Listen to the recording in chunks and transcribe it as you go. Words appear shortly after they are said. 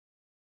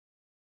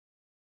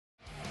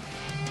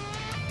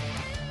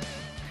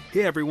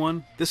Hey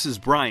everyone, this is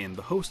Brian,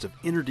 the host of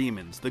Inner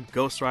Demons, the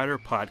Ghost Rider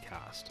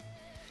podcast.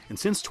 And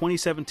since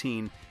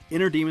 2017,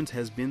 Inner Demons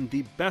has been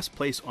the best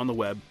place on the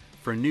web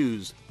for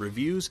news,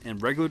 reviews, and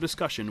regular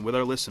discussion with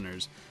our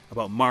listeners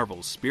about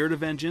Marvel's Spirit of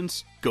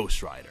Vengeance,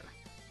 Ghost Rider.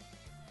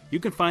 You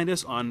can find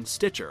us on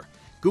Stitcher,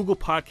 Google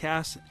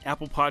Podcasts,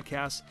 Apple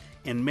Podcasts,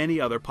 and many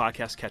other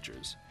podcast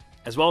catchers,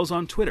 as well as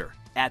on Twitter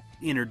at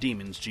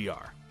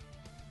InnerDemonsGR.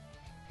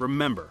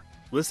 Remember,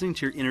 listening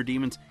to your inner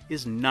demons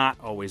is not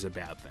always a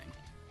bad thing.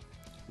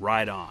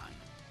 Ride on.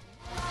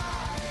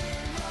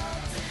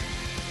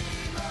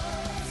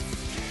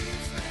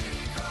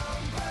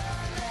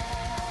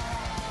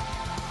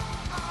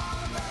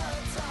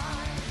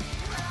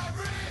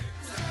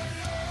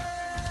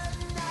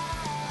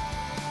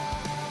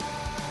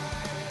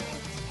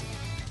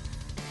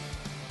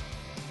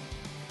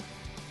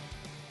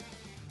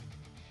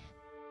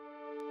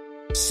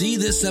 See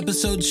this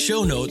episode's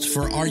show notes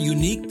for our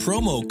unique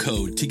promo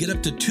code to get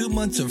up to 2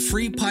 months of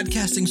free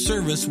podcasting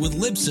service with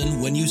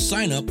Libsyn when you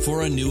sign up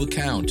for a new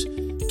account.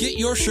 Get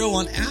your show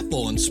on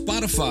Apple and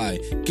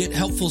Spotify, get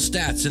helpful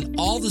stats, and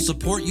all the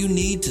support you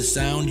need to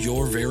sound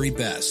your very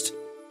best.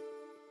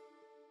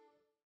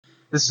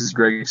 This is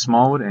Greg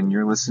Smallwood, and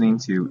you're listening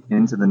to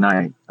Into the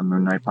Night, a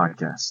Moon Knight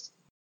podcast.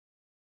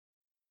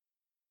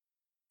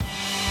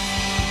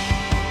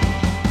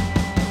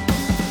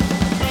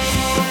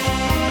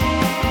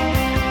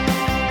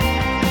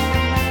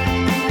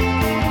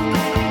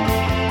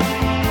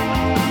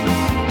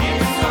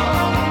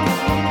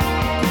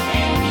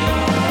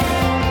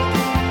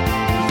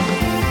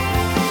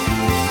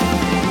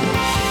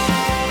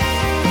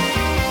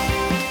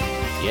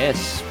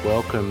 Yes,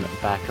 welcome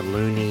back,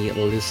 loony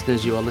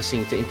listeners. You are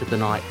listening to Into the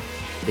Night,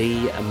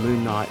 the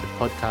Moon Knight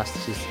podcast.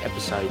 This is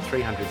episode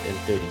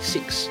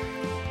 336,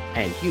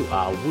 and you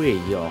are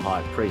with your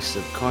High Priest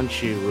of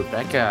Khonshu,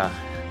 Rebecca.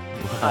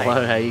 Hi.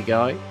 Hello, how you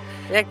going?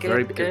 Yeah, good,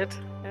 Very good.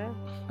 Yeah.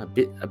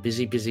 A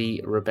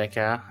busy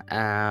Rebecca,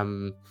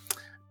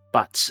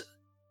 but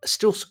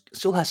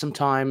still has some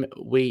time.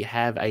 We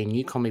have a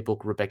new comic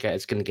book, Rebecca.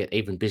 It's going to get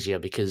even busier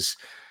because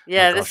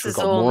Yeah, gosh, this we've is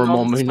got all more and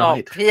more Moon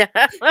Knight.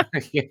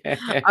 non-stop. Yeah.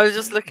 Yeah. I was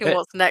just looking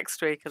what's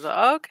next week. I was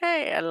like,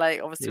 okay, and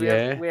like obviously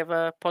Yeah. we have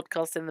a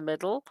podcast in the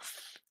middle.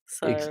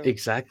 So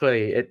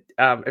Exactly.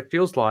 It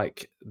feels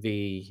like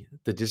the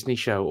Disney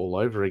show all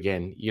over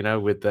again. You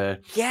know, with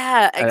the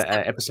yeah,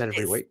 except episode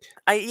every it's week.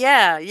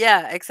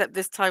 yeah, except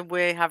this time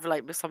we have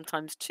like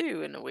sometimes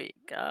two in a week.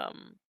 Yeah,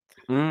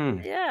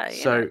 you know.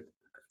 So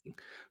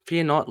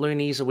fear not,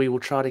 loonies. We will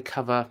try to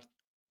cover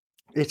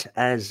it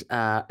as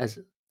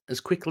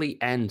quickly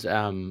and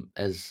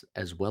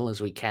as well as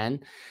we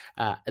can.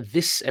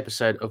 This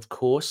episode, of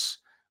course,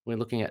 we're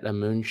looking at a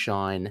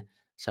Moonshine,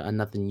 so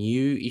another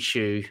new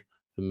issue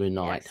for Moon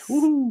Knight. Yes.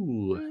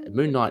 Woohoo!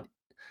 Moon Knight,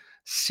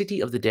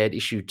 City of the Dead,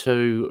 issue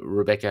 2.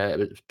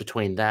 Rebecca,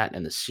 between that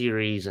and the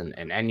series and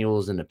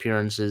annuals and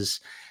appearances,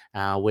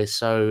 we're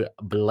so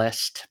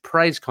blessed.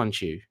 Praise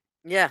Khonshu.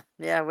 Yeah,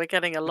 we're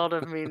getting a lot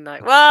of Moon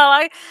Knight.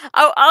 Well,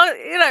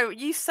 you know,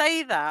 you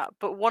say that,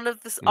 but one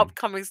of the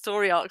upcoming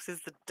story arcs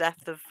is the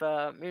death of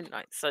Moon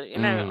Knight. So, you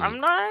know,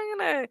 I'm not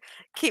gonna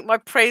keep my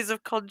praise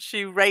of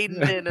Khonshu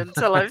reined in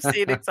until I've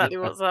seen exactly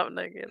what's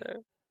happening. You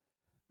know.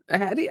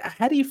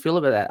 How do you feel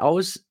about that? I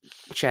was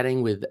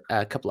chatting with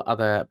a couple of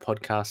other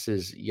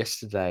podcasters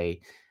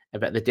yesterday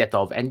about the death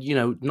of, and you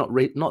know,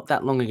 not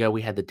that long ago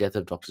we had the death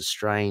of Doctor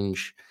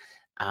Strange.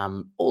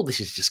 All this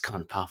is just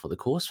kind of par for the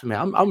course for me.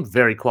 I'm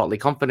very quietly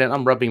confident.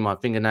 I'm rubbing my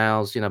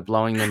fingernails, you know,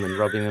 blowing them and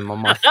rubbing them on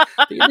my.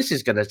 This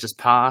is gonna just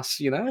pass,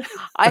 you know.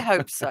 I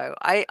hope so.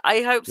 I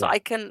hope so.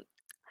 Yeah.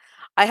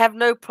 I have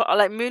no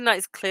like Moon Knight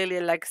is clearly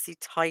a legacy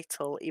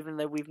title, even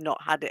though we've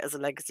not had it as a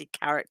legacy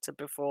character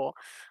before.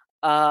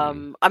 I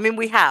mean,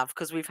 we have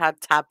because we've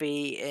had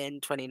Tabby in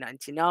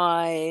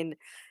 2099.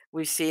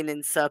 We've seen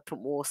in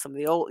Serpent War some of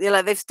the old, you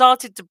know, they've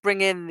started to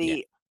bring in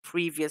the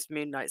previous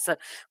Moon Knight. So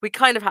we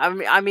kind of have,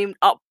 I mean,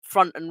 up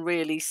front and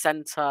really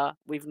center,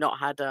 we've not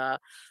had a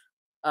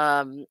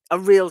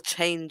real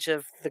change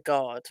of the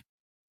guard.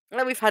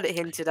 Like we've had it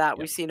hinted at.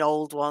 We've seen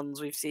old ones.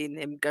 We've seen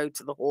him go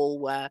to the hall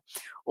where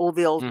all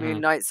the old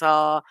Moon Knights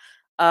are.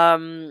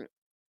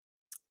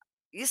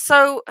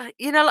 So,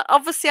 you know, like,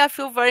 obviously I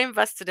feel very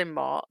invested in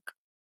Mark.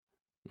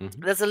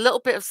 There's a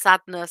little bit of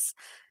sadness.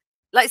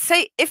 Like,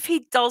 say, if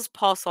he does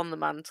pass on the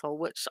mantle,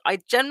 which I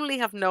generally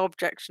have no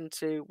objection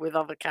to with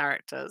other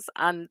characters,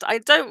 and I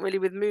don't really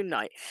with Moon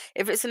Knight.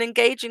 If it's an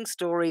engaging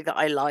story that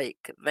I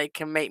like, they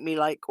can make me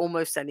like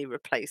almost any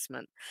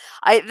replacement.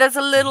 There's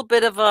a little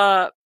bit of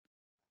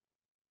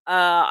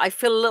I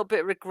feel a little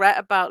bit regret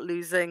about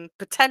losing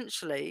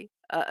potentially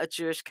a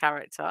Jewish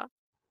character.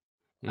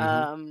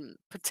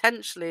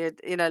 Potentially,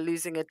 you know,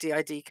 losing a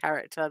DID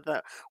character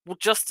that, well,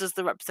 just as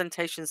the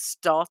representation's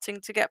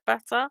starting to get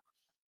better.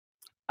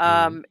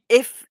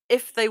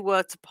 If they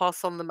were to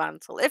pass on the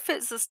mantle, if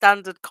it's a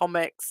standard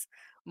comics,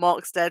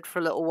 Mark's dead for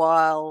a little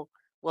while,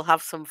 we'll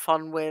have some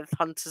fun with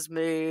Hunter's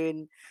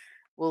Moon.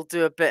 we'll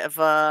do a bit of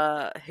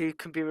a who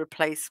can be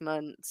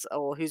replacements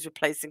or who's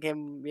replacing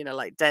him. You know,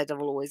 like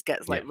Daredevil always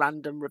gets like Yeah.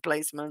 random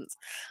replacements.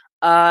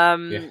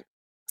 Yeah.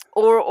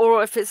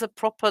 Or if it's a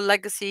proper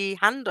legacy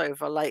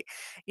handover, like,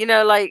 you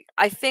know, like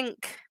I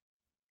think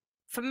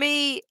for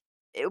me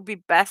it would be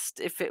best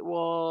if it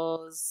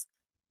was.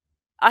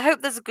 I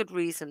hope there's a good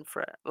reason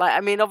for it. Like,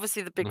 I mean,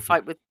 obviously the big Mhm.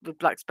 fight with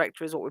Black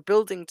Spectre is what we're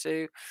building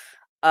to,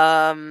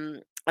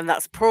 and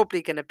that's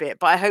probably going to be it.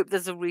 But I hope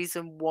there's a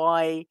reason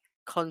why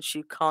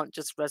Khonshu can't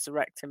just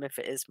resurrect him if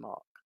it is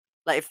Mark.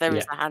 Like, if there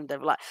is Yeah. a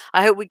handover, like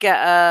I hope we get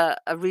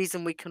a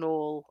reason we can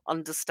all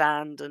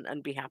understand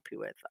and be happy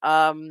with.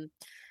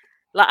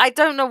 Like, I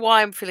don't know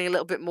why I'm feeling a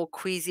little bit more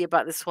queasy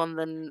about this one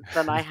than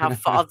I have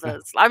for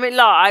others. I mean,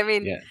 look, I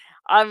mean, Yeah.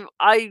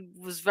 I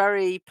was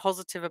very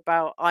positive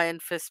about Iron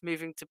Fist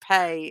moving to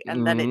pay,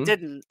 and then it Mhm.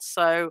 didn't.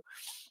 So,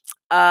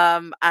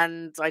 and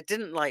I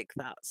didn't like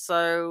that.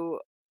 So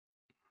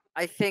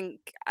I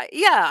think,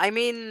 yeah, I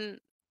mean,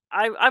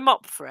 I'm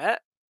up for it,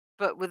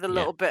 but with a Yeah.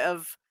 little bit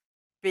of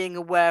being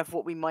aware of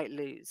what we might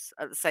lose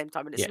at the same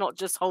time. And it's Yeah. not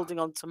just holding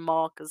on to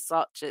Mark as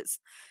such.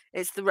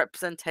 It's the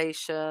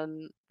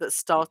representation that's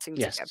starting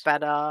to get Yes.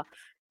 better.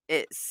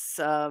 It's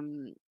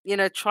you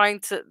know, trying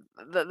to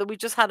that we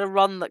just had a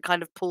run that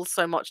kind of pulls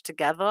so much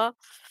together,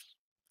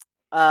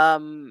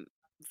 um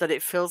that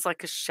it feels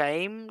like a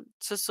shame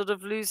to sort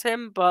of lose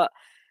him. But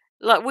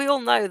like, we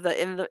all know that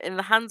in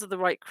the hands of the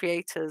right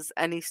creators,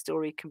 any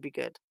story can be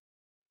good.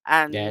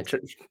 Yeah. And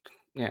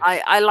Yeah.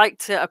 I like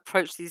to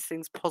approach these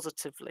things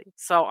positively.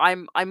 So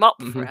I'm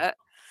up for Mhm. it.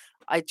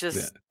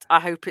 Yeah. I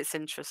hope it's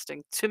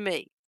interesting to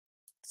me.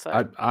 So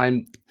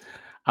I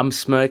I'm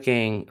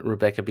smirking,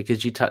 Rebecca,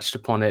 because you touched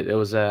upon it. There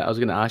was a I was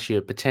gonna ask you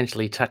a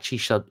potentially touchy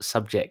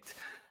subject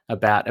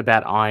about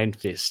Iron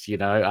Fist, you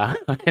know, I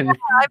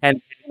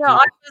and you know,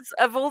 I was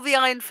of all the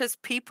Iron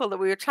Fist people that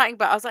we were chatting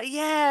about, I was like,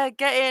 yeah,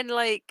 get in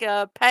like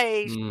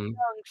Paige, she's mm,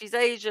 young, she's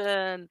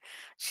Asian,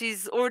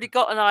 she's already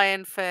got an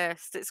Iron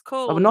Fist. It's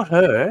oh, cool. not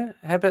her.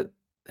 How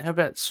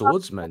about That's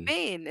what Swordsman? I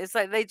mean. It's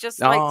like they just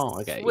like Oh,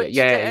 okay. Yeah, switched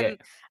yeah, it yeah,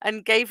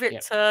 and gave it yeah.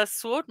 to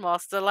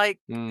Swordmaster, like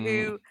Mm,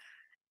 who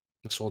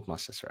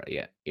Swordmaster's right.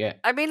 Yeah, yeah,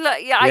 I mean, look,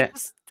 yeah, I yeah,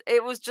 just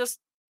it was just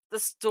the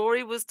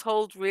story was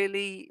told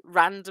really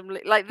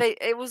randomly. Like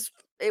it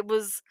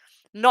was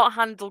not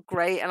handled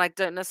great, and I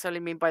don't necessarily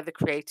mean by the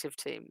creative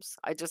teams.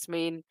 I just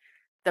mean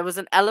there was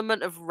an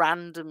element of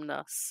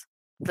randomness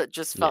that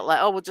just yeah. felt like,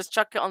 oh, we'll just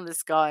chuck it on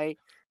this guy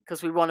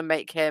because we want to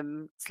make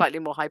him slightly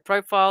more high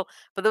profile.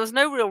 But there was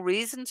no real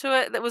reason to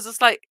it. That was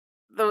just like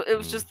it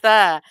was Mm, just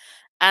there,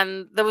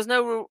 and there was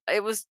no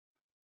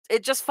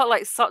it just felt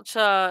like such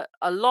a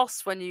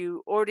loss when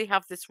you already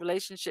have this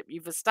relationship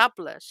you've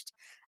established,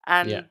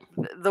 yeah. and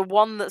the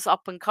one that's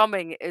up and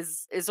coming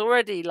is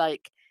already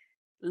like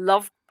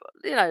loved,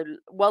 you know,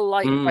 well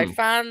liked by Mm,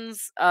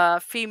 fans,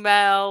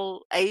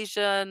 female,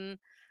 Asian,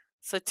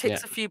 so yeah.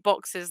 ticks a few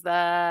boxes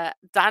there.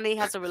 Danny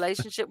has a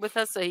relationship with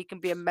her, so he can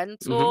be a Mhm.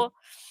 mentor.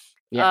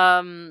 Yeah,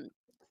 um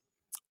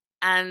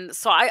and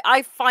so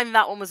I find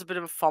that one was a bit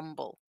of a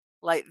fumble,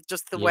 like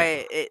just the yeah.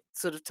 way it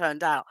sort of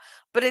turned out.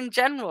 But in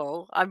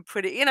general, I'm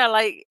pretty, you know,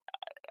 like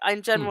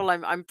in Mm, general,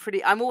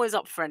 I'm always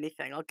up for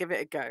anything. I'll give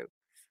it a go.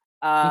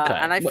 And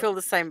okay. I Well, feel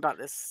the same about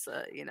this.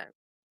 You know,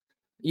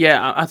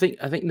 yeah. I think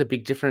the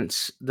big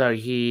difference though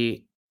here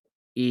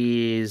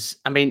is,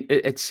 I mean,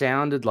 it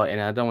sounded like,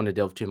 and I don't want to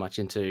delve too much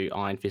into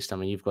Iron Fist. I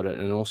mean, you've got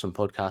an awesome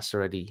podcast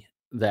already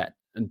that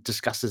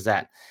discusses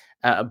that.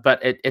 But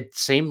it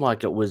seemed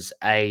like it was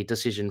a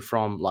decision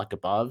from like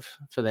above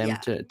for them yeah,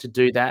 to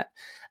do that,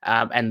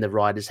 and the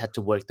writers had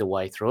to work their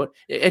way through it.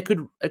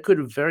 It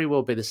could very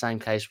well be the same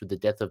case with the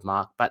death of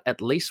Mark, but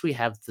at least we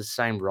have the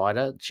same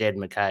writer, Jed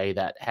McKay,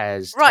 that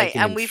has right.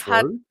 taken And him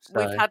through.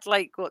 we've So had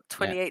like what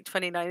yeah, 28,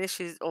 29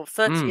 issues or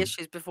 30 mm,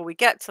 issues before we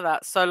get to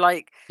that. So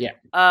like, yeah,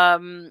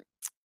 um,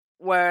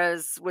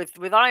 whereas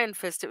with Iron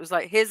Fist, it was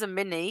like, here's a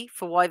mini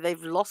for why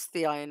they've lost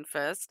the Iron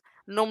Fist.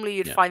 Normally,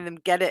 you'd yeah, find them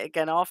get it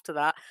again after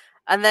that,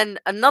 and then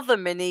another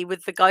mini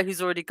with the guy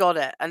who's already got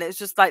it. And it's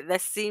just like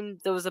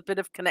there was a bit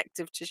of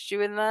connective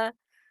tissue in there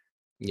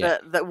yeah,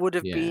 that would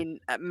have yeah, been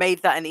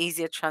made that an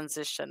easier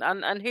transition.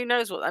 And who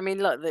knows what I mean?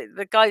 Look,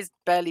 the guy's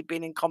barely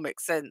been in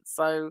comics since,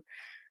 so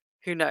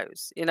who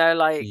knows? You know,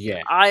 like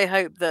yeah, I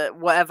hope that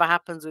whatever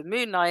happens with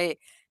Moon Knight,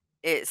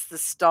 it's the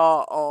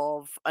start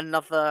of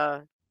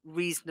another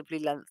reasonably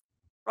length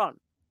run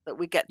that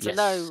we get to yes.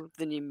 know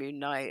the new Moon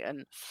Knight,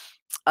 and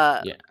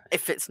uh Yeah,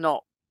 if it's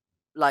not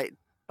like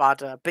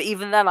badder, but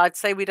even then I'd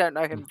say we don't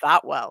know mm, him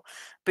that well.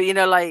 But you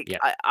know, like yeah,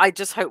 I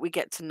just hope we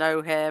get to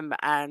know him,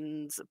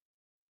 and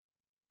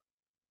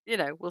you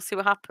know, we'll see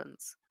what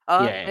happens.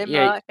 yeah,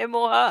 yeah, Him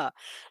or her.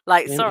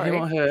 Like, him sorry,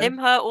 or her. him,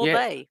 her, or Yeah,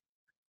 they.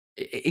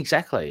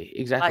 exactly, Like,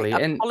 exactly,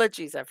 and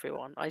apologies,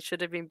 everyone. I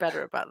should have been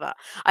better about that.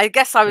 I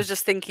guess I was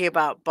just thinking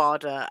about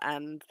Barda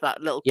and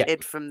that little yeah,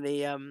 kid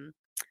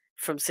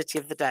from City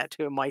of the Dead,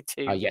 who are my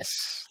two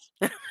yes,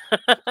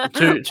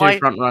 two my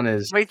front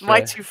runners my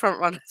for two front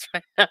runners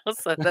right now.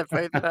 So they're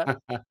both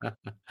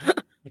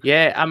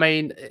Yeah, I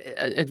mean,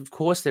 of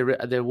course,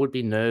 there would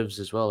be nerves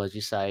as well, as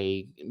you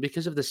say,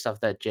 because of the stuff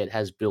that Jet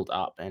has built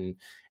up, and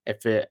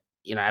if it,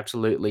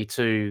 absolutely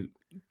to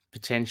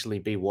potentially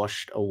be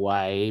washed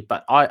away.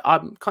 But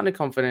I'm kind of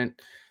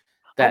confident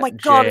Oh my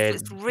that god, if Jed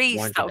it's Reese,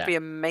 won't that do would that. be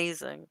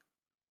amazing.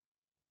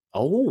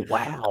 Oh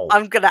wow,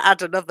 I'm gonna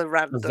add another a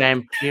random.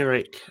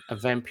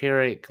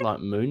 vampiric like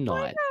Moon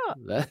Why Knight. not?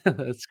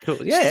 That's cool.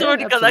 She's Yeah,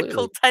 already got that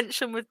cool absolutely.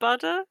 tension with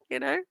Butter, you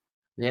know?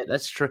 Yeah,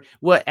 that's true.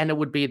 Well, and it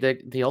would be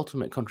the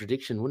ultimate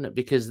contradiction, wouldn't it?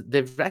 Because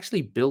they've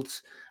actually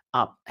built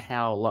up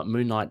how like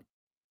Moon Knight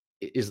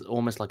is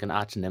almost like an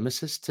arch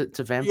nemesis to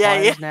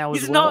Yeah, yeah. vampires now as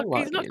He's not well.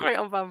 Like, he's not great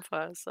on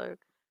vampires, so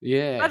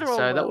yeah. better on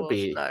So that would werewolves,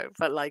 be no.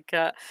 But like,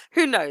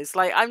 who knows?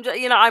 Like,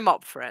 I'm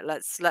up for it.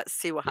 Let's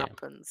see what yeah,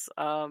 happens.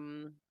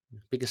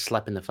 biggest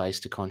slap in the face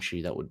to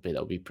Khonshu. That would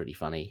be pretty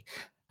funny.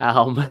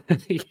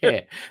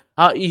 Yeah.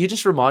 You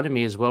just reminded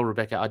me as well,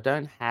 Rebecca. I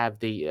don't have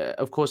the.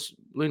 Of course,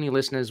 Looney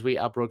listeners, we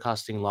are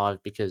broadcasting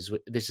live because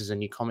this is a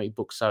new comic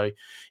book, so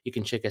you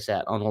can check us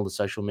out on all the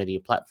social media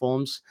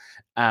platforms.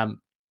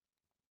 Um,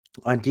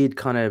 I did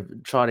kind of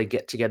try to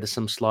get together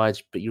some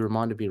slides, but you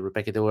reminded me,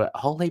 Rebecca, there were a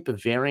whole heap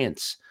of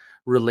variants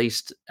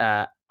released.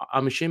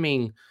 I'm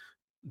assuming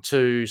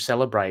to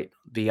celebrate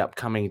the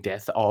upcoming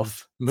death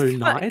of Moon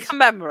Knight.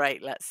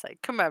 Commemorate, let's say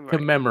commemorate.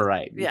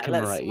 Commemorate, Yeah, let's.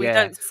 commemorate. We Yeah,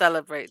 don't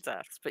celebrate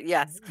deaths, but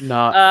yes.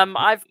 no,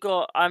 I've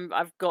got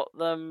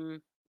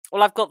them.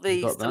 Well, I've got you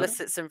the got that.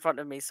 solicits in front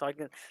of me, so I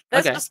can.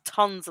 There's Okay, just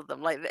tons of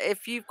them. Like,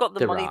 if you've got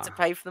the there money to are.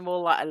 pay for them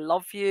all, like, I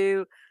love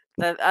you.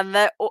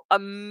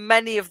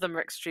 Many of them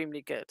are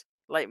extremely good.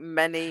 Like,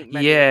 many of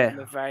them Yeah.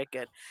 are very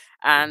good.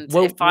 And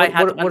Well, if I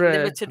had what a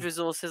unlimited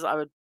resources, I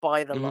would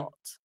buy the mhm. lot.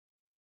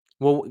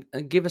 Well,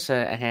 give us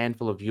a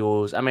handful of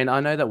yours. I mean, I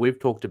know that we've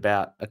talked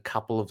about a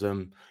couple of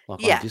them, like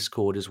on Yeah,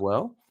 Discord as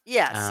well.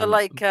 yeah. So Um,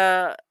 like,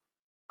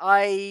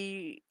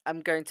 I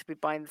am going to be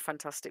buying the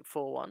Fantastic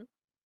Four one.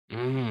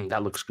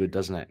 that looks good,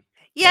 doesn't it?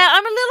 Yeah,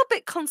 I'm a little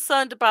bit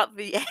concerned about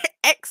the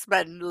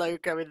X-Men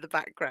logo in the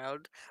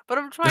background, but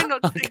I'm trying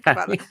not to think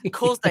about that. Okay.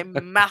 Caused a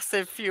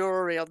massive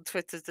furor on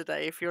Twitter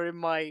today. If you're in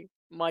my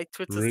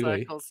Twitter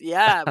Really? circles,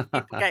 yeah,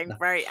 people getting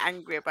very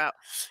angry about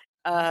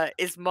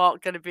is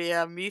Mark going to be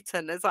a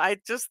mutant? It's like,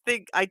 I just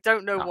think I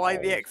don't know why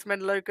the Oh, X-Men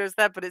logo is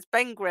there, but it's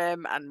Ben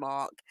Grimm and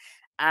Mark,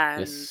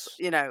 and yes.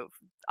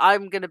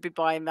 I'm going to be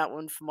buying that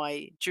one for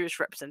my Jewish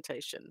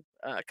representation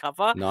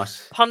cover.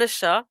 Nice.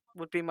 Punisher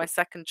would be my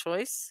second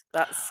choice.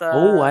 That's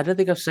Oh, I don't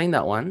think I've seen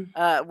that one.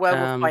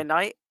 Werewolf by Um,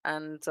 Night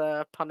and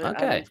and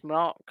okay.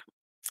 Mark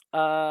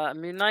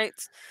Moon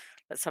Knight.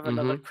 Let's have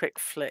another Mhm. quick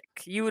flick.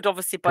 You would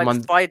obviously buy Come the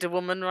on, Spider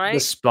Woman, the right?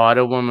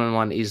 Spider Woman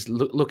one is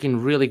looking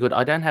really good.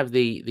 I don't have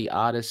the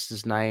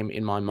artist's name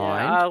in my Yeah,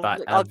 mind,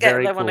 but I'll get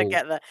very there when I cool.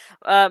 get there.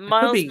 It could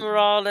Miles be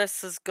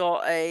Morales has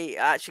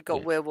actually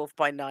got yeah. Werewolf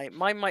by Night.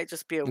 Mine might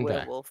just be a Okay.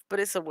 werewolf,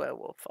 but it's a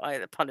werewolf.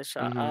 The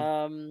Punisher.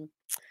 Mhm.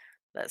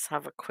 Let's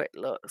have a quick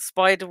look.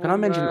 Spider Can I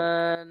mention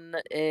Woman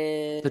the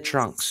is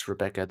trunks,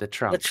 Rebecca? The the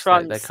trunks. They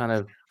trunks. kind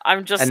of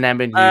I'm just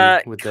enamored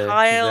you with the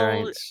Kyle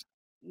variants.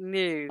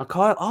 New. Oh,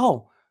 Kyle.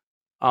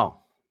 Oh,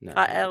 no,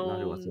 no, he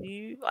Kyle wasn't.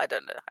 New. I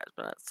don't know how to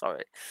pronounce.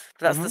 Sorry,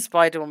 but that's the Mhm.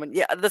 Spider Woman.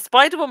 Yeah, the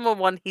Spider Woman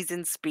one. He's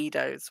in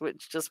speedos,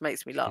 which just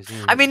makes me laugh. He's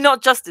I in mean,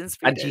 not just in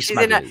Anti speedos.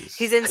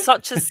 He's Smugglers. in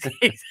such a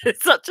he's in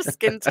such a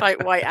skin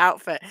tight white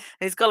outfit. And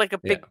he's got like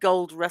a Yeah. big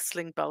gold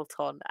wrestling belt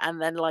on,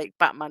 and then like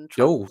Batman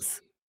Oh,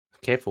 trunks,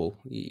 careful.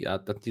 Yeah,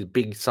 that's a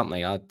big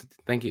something. I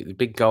thank you. The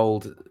big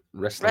gold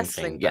wrestling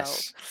wrestling thing.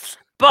 belt. Yes.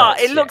 But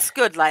it Belts, yeah. looks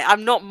good. Like,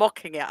 I'm not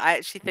mocking it. I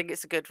actually think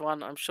it's a good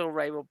one. I'm sure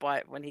Ray will buy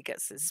it when he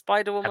gets his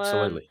Spider Woman.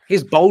 Absolutely.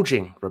 He's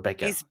bulging,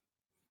 Rebecca. He's.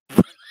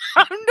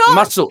 I'm not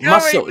Muscle,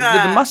 going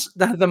there.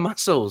 the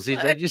muscles.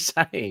 They're just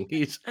saying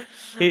he's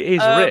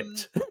Um,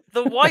 ripped.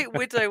 the White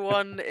Widow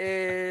one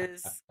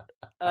is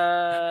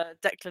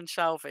Declan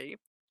Shalvey,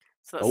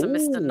 so that's a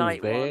Mr. Oh,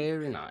 Knight one,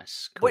 very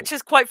nice. which Cool.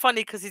 is quite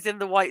funny because he's in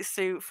the white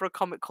suit for a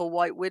comic called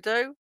White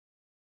Widow.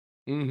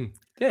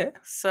 Yeah, pretty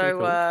So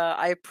cool.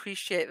 I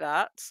appreciate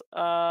that.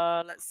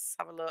 Let's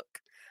have a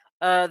look.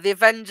 The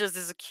Avengers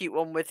is a cute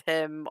one with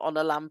him on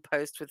a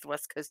lamppost with the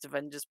West Coast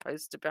Avengers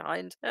poster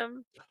behind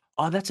him.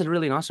 Oh, that's a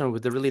really nice one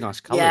with the really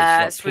nice colors, Yeah,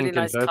 like it's really pink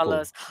and nice purple.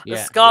 colors. The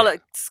Yeah, yeah.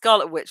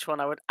 Scarlet Witch one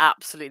I would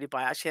absolutely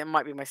buy. Actually, it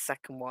might be my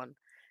second one.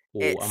 Oh,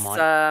 I It's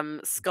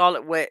might.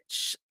 Scarlet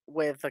Witch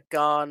with a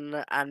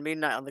gun and Moon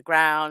Knight on the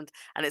ground,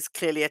 and it's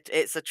clearly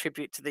it's a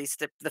tribute to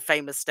the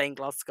famous stained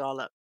glass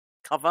Scarlet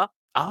cover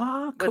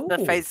Ah, with the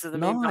cool. face of the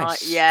moon behind.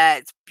 Nice. Yeah,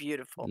 it's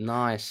beautiful.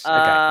 Nice. Okay,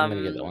 I'm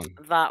gonna get that one.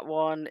 That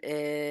one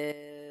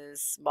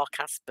is Mark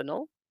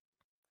Aspinall. Mhm.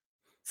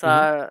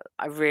 So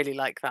I really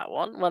like that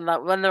one. When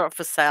they're up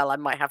for sale, I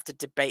might have to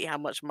debate how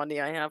much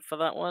money I have for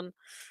that one.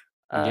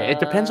 Yeah, it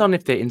depends Uh, on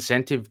if they're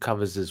incentive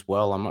covers as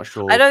well. I'm not I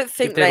sure don't if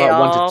think they're they like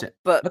 1 to are, 10.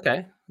 but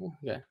Okay.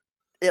 Yeah.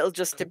 it'll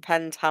just Cool.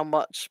 depend how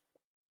much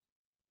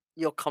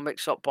your comic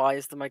shop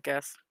buys them, I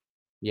guess.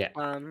 Yeah.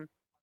 Um,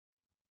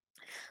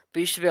 but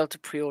you should be able to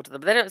pre-order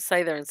them. They don't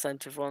say they're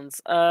incentive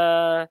ones.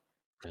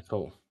 Okay,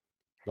 cool.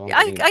 Well, I'm Yeah,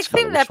 I getting that I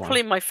Scarlet think they're Witch one.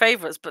 probably my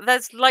favorites, but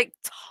there's like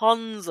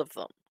tons of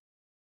them.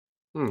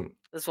 Hmm.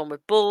 There's one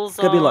with It's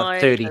gonna be like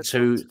Bullseye. There's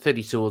one.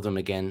 32 of them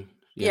again.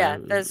 You Yeah,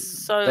 know, there's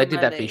so they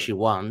did that for many. issue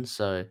 1,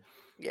 so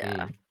Yeah.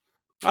 mm.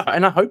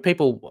 And I hope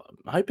people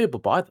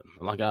buy them.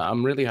 Like,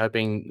 I'm really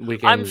hoping we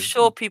I'm can.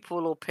 sure people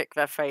will all pick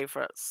their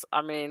favorites.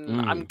 I mean,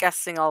 I'm Mm,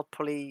 guessing I'll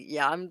probably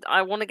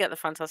I want to get the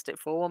Fantastic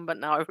Four one, but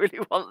now I really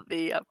want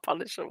the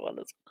Punisher one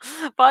as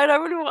well. But I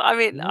don't really want. I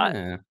mean,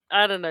 yeah.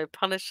 I don't know.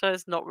 Punisher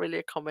is not really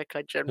a comic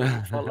I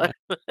generally follow.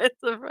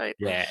 It's all right.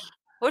 Yeah.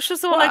 Which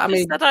was the one Well, I I just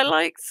mean, said I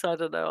liked? So I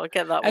don't know. I'll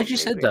get that as one you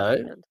said, maybe at though,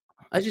 the end.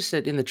 as you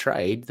said, in the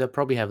trade, they'll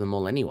probably have them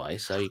all anyway,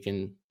 so you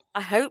can.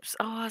 I hope so.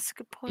 Oh, that's a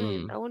good point.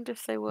 Mm, I wonder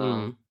if they will.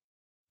 mm.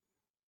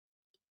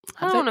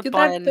 I Have don't they? want to Did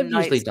buy they? a They've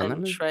usually Knights done End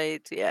them.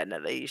 trade. Yeah,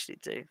 no, they usually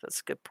do. That's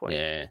a good point.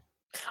 Yeah.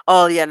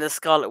 Oh, yeah, and the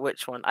Scarlet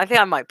Witch one. I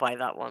think I might buy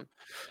that one.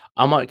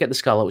 I might get the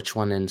Scarlet Witch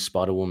one and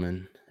Spider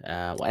Woman,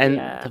 and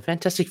Yeah. the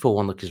Fantastic Four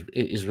one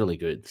is really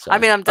good. I So,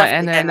 mean, I'm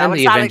definitely getting that and one. the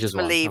It's Alex Avengers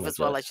one. I Maleev like as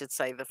well, I those. should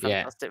say, the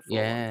Yeah, Fantastic Four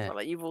one. yeah. So,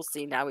 like, you've all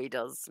seen how he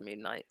does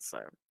Moon Knight.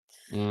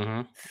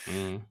 Mm-hmm.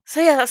 Mm,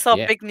 So yeah, that's our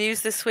yeah, big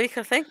news this week,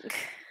 I think.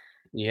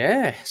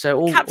 yeah.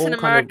 So The Captain all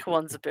kind of. America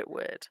one's a bit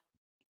weird.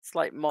 It's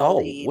like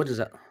Oh, what is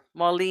that?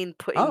 Marlene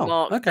putting Oh,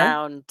 Mark okay.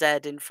 down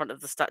dead in front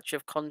of the statue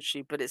of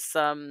Khonshu, but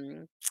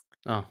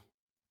Oh,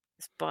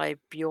 it's by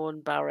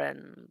Bjorn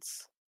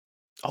Barends.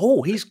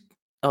 he's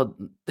oh,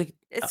 the,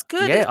 It's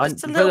good. yeah. It's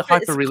just a Very little bit.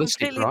 hyper It's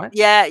realistic, completely. right?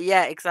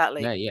 Yeah,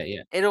 exactly. Yeah, yeah,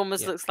 yeah, It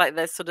almost yeah. looks like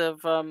they're sort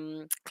of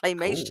Cool.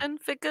 claymation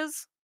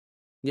figures.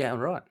 Yeah,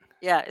 right.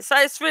 Yeah, so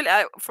it's really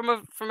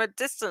from a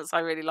distance I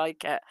really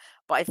like it,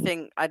 but I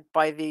think I'd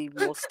buy the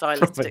more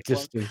From a stylistic one.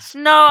 distance.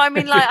 No, I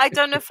mean like I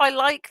don't know if I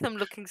like them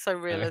looking so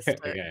realistic.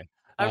 Okay.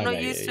 I'm not Okay.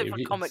 used to Yeah. it If for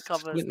you comic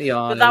covers, squint the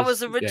but that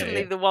was eyes. Yeah, originally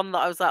yeah. the one that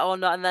I was like, oh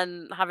no, and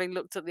then having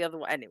looked at the other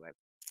one anyway,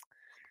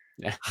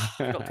 Yeah.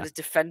 I'm not going to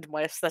defend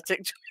my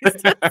aesthetic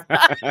choices.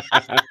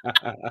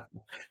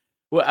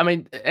 Well, I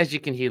mean, as you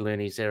can hear,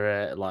 Loonies,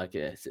 there are like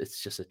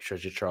it's just a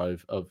treasure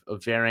trove of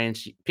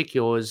variants. Pick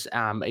yours.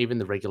 Even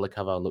the regular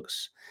cover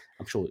looks.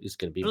 I'm sure it's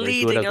going to be very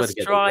good. Bleeding I've got us to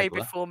get the dry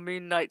regular. before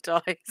Moon Knight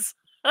dies.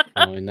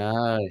 Oh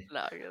no!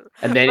 No,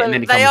 And then but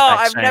he they comes are. back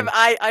I've never.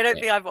 saying, I don't "Yeah,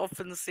 think I've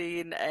often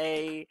seen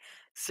a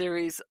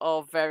series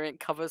of variant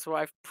covers where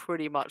I've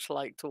pretty much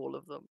liked all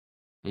of them.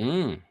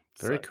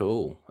 very So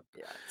cool."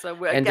 yeah. So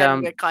we're And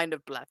again we're kind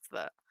of blessed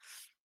there.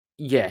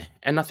 yeah,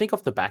 and I think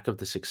off the back of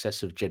the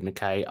success of Jed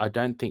McKay, I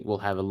don't think we'll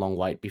have a long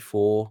wait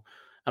before.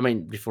 I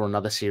mean, before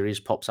another series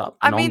pops up,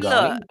 I an mean, look,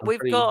 ongoing. I'm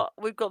pretty.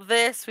 we've got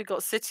this, we've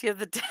got City of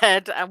the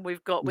Dead, and we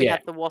Yeah,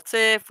 had the What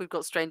If, we've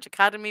got Strange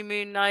Academy,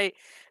 Moon Knight.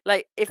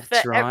 Like that's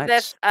if right.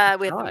 they're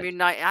we That's had the right. Moon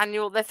Knight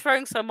annual, they're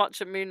throwing so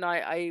much at Moon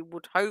Knight. I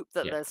would hope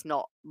that Yeah. there's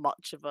not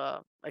much of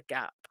a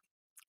gap,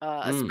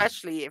 Mm,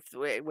 especially if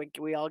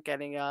we are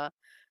getting a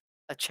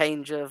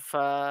change of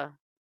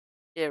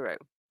hero.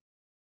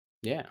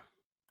 yeah.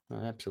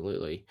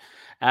 Absolutely.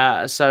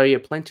 So yeah,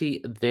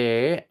 plenty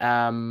there.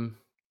 I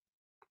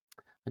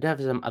do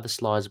have some other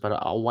slides, but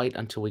I'll wait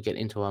until we get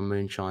into our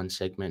moonshine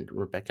segment,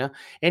 Rebecca.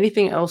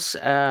 Anything else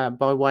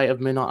by way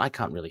of Moon Knight? I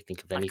can't really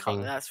think of I can't.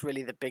 anything. That's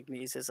really the big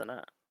news, isn't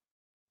it?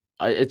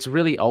 It's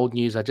really old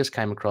news. I just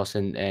came across,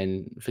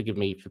 and forgive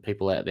me for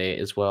people out there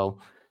as well.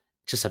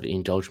 Just have to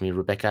indulge me,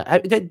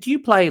 Rebecca. Do you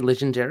play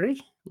Legendary?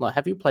 Like,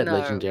 have you played No,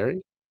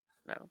 Legendary?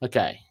 no.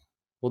 Okay.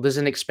 Well, there's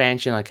an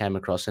expansion I came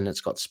across, and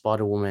it's got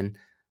Spider Woman,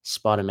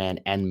 Spider Man,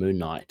 and Moon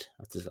Knight.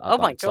 Oh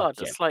my It's like, god,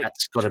 yeah, that's like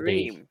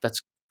dream.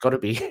 that's got to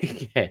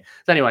be, yeah.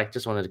 So anyway,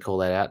 just wanted to call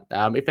that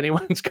out. If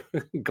anyone's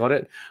got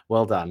it,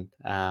 well done.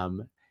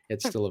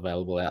 It's still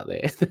available out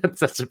there.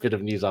 That's a bit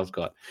of news I've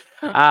got.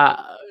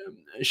 Uh,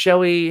 shall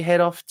we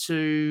head off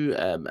to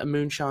a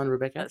Moonshine,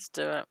 Rebecca? Let's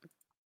do it.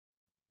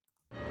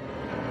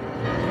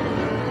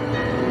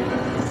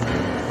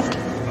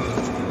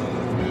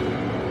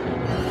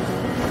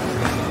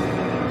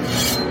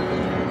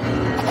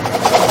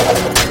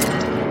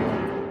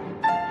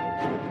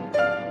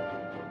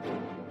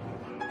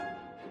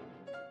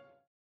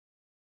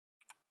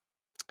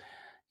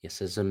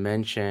 Yes, as I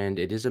mentioned,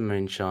 it is a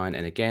Moonshine,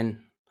 and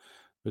again,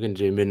 we're going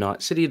to do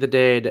Midnight City of the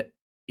Dead,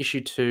 issue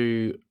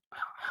 2,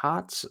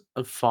 Hearts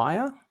of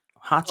Fire,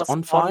 Hearts What's on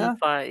on Fire,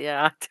 fire?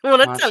 Yeah, I don't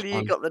want to Hearts tell you you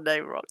on, got the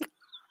name wrong.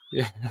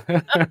 yeah,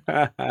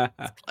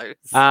 It's close.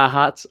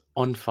 Hearts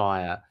on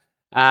Fire.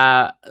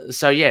 Uh,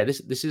 so yeah,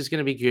 this is going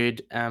to be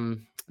good.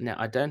 Now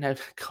I don't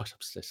have, gosh,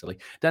 I'm so silly.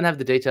 Don't have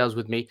the details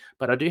with me,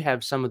 but I do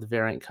have some of the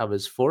variant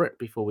covers for it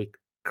before we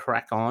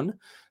crack on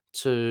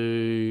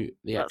to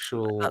the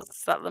actual.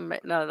 That's that the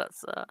no,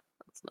 that's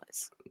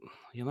nice.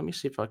 Yeah, let me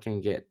see if I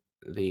can get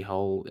the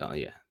whole. Oh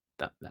yeah,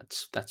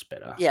 that's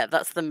better. Yeah,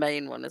 that's the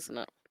main one, isn't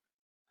it?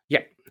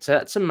 Yeah, so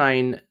that's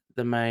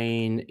the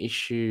main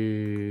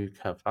issue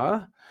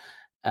cover.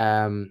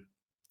 Um,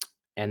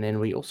 and then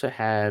we also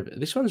have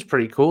this one's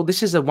pretty cool.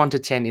 This is a 1 to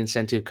 10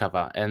 incentive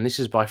cover, and this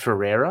is by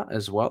Ferreira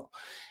as well.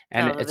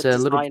 And Oh, it's the a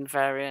little, design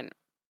variant.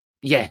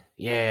 yeah,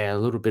 a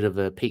little bit of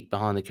a peek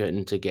behind the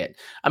curtain to get.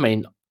 I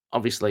mean,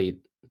 obviously,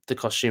 the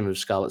costume of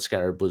Scarlet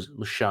Scarab was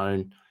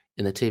shown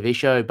in the TV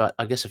show, but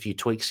I guess a few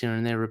tweaks here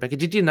and there. Rebecca,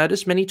 did you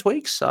notice many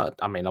tweaks? I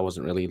mean, I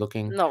wasn't really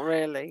looking. Not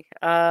really.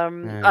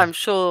 Yeah, I'm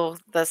sure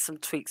there's some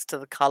tweaks to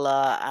the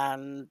color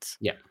and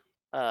yeah,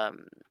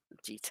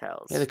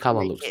 details the to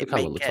color make looks it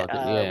like it.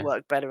 Yeah,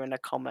 work better in a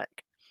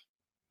comic.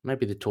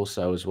 maybe the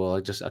torso as well.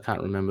 I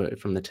can't remember it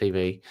from the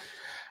TV.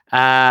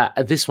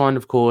 This one,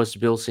 of course,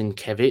 Bill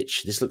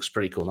Sienkiewicz. This looks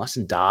pretty cool, nice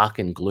and dark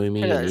and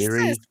gloomy and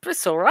eerie.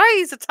 It's all right.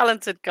 He's a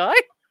talented guy.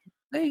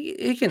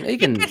 He can He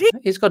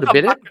he's got a come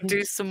bit back it. and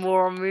do some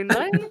more on Moon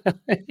Knight.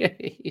 Yeah,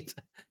 he's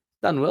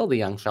done well, the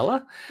young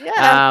fella. Yeah,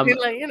 I feel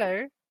Um,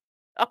 like,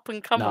 up and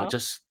no, comer,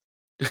 just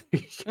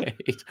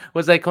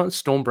was they called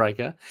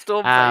Stormbreaker?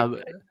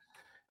 Stormbreaker. It'd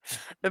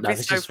No, be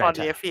this so is funny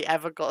fantastic. if he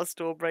ever got a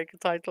Stormbreaker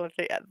title. I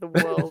think the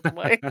world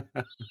might.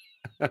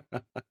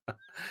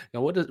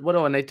 Now, what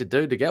do I need to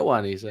do to get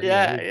one? He'd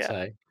Yeah.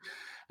 say.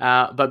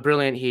 But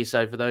brilliant here.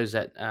 So for those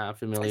that are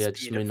familiar, It's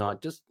just Moon beautiful.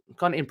 Knight, just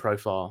kind of in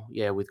profile,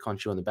 with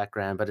Khonshu in the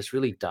background, but it's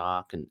really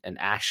dark and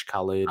ash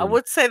colored. I And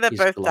would say they're he's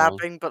both glowing.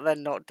 dabbing, but they're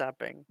not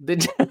dabbing. They're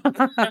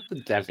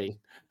dabbing.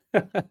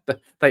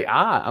 They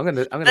are. I'm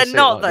gonna They're say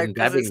not like though, them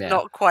because dabbing it's now.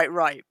 not quite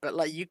right. But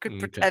like you could Okay.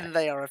 pretend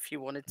they are if you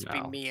wanted to be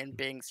No. me and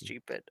being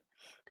stupid.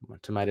 Come on,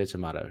 tomato,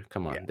 tomato.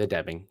 Come on, Yeah. they're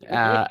dabbing.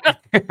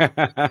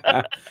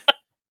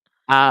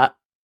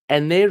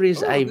 And there is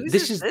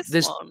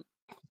this one?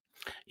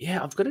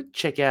 Yeah, I've got to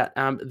check out.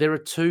 There are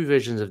two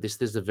versions of this.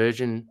 There's the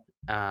version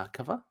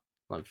cover,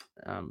 like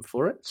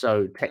for it,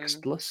 so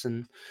textless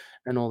and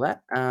all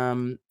that.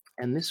 And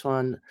this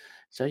one.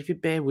 So if you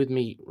bear with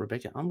me,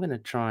 Rebecca, I'm going to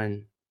try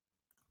and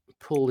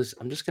pull this.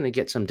 I'm just going to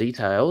get some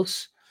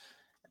details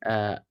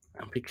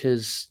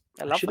because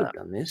I I love should have it.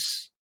 done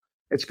this.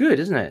 It's good,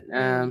 isn't it?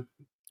 Mm.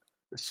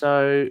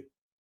 So,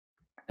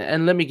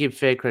 and let me give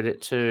fair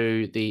credit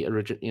to the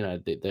original,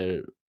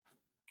 the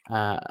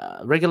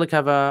regular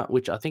cover,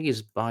 which I think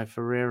is by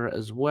Ferreira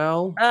as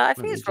well. I Let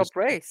think me it's just-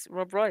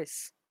 Rob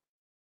Rice.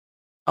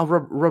 Oh,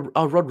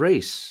 Rod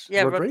Reese.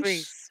 Yeah, Rod Rod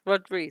Reese.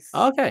 Reese.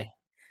 Oh, okay.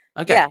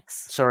 Yes.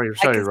 Sorry,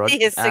 I can Rod. see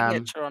his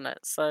signature on it,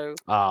 so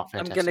Oh, I'm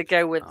fantastic. gonna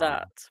go with Oh,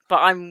 that. But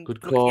I'm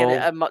good looking at it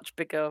call. a much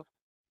bigger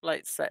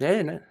set.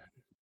 Yeah,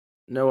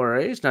 no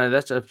worries. No,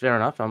 that's fair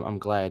enough. I'm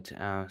glad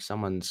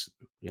someone's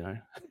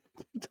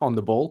on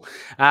the ball.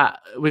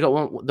 We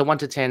got the 1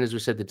 to 10, as we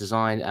said, the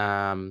design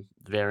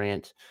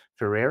variant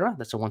Ferreira.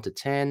 That's a 1 to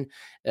 10.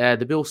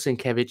 The Bill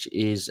Sienkiewicz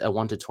is a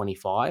 1 to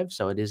 25,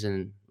 so it is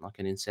an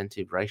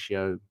incentive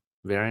ratio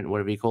variant,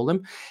 whatever you call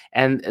them.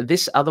 And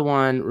this other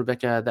one,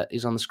 Rebecca, that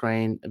is on the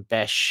screen,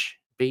 Besh,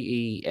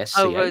 Besch.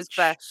 Oh, Rose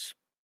Besh.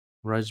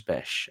 Rose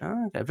Besh.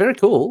 Oh, okay, very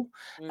cool.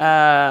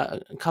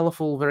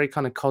 Colorful, very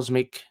kind of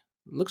cosmic.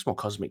 Looks more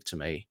cosmic to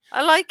me.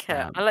 I like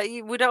it. I like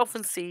you. We don't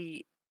often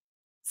see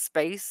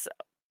space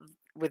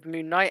with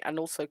Moon Knight and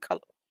also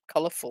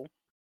colorful.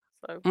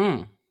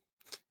 So.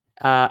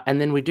 And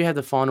then we do have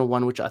the final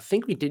one, which I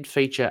think we did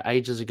feature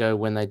ages ago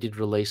when they did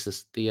release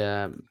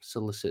the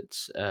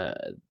solicits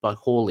by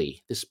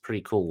Hawley. This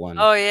pretty cool one.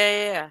 Oh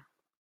yeah.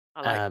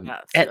 I like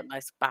that. It's a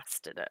nice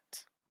bastard.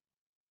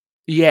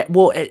 Yeah,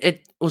 well,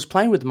 it was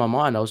playing with my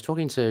mind. I was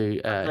talking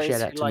to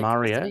shout out to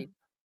Mario.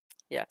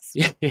 Yes.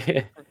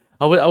 Yeah.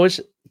 I was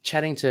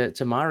chatting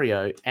to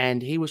Mario,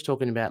 and he was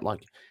talking about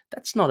like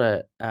that's not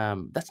a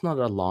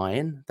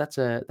lion. That's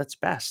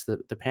Bass,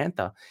 the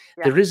panther.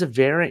 Yeah. There is a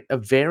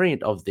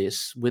variant of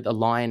this with a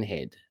lion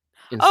head.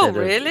 Oh,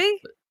 really?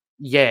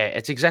 Yeah,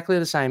 it's exactly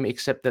the same,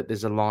 except that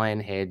there's a lion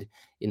head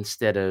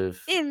instead of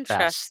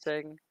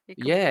interesting.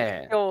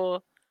 Yeah.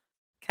 Your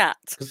cat.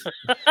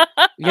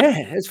 Yeah,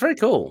 it's very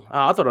cool.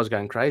 I thought I was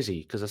going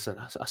crazy because I said,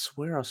 I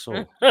swear I saw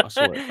it, but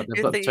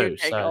they've got two.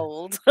 So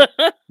old.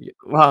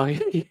 well,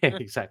 yeah,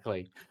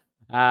 exactly.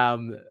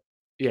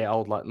 Yeah,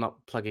 old, like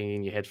not plugging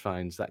in your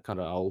headphones, that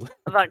kind of old.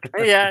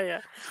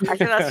 Yeah. I think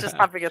that's just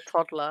having a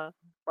toddler.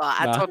 Well,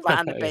 a toddler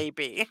and a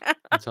baby.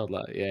 A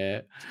toddler,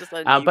 yeah.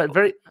 But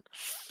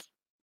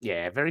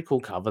very cool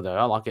cover though.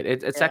 I like it.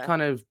 It's that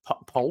kind of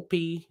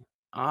pulpy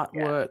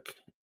artwork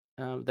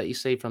that you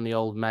see from the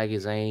old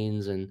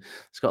magazines, and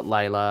it's got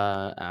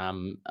Layla,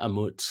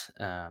 Amut,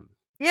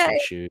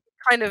 it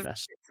kind of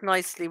fits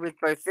nicely with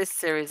both this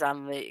series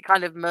and it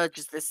kind of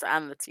merges this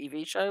and the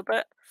TV show,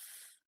 but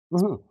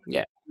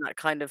yeah, that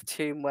kind of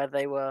tomb where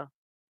they were.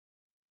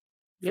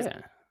 Yeah.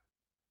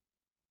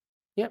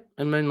 Yep,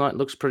 and Moonlight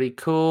looks pretty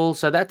cool.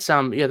 So that's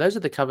those are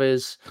the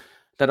covers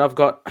that I've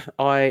got.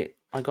 I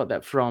got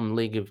that from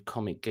League of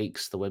Comic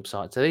Geeks, the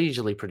website. So they're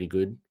usually pretty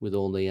good with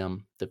all the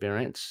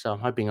variants. So I'm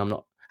hoping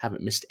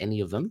haven't missed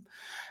any of them.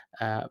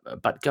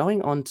 But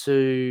going on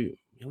to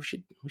we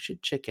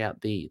should check out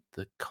the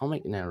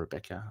comic now,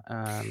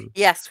 Rebecca.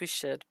 Yes, we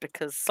should,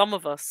 because some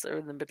of us are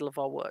in the middle of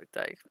our work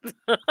day.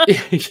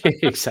 Yeah,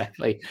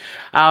 exactly.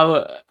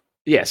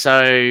 Yeah,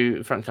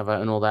 so front cover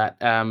and all that.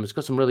 It's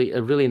got a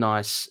really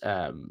nice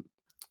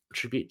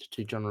tribute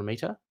to John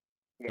Romita.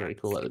 Very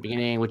cool at the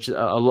beginning, which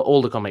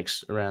all the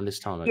comics around this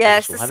time. Yeah,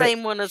 it's the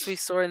same one as we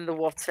saw in the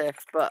What If,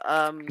 but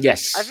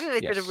yes, I think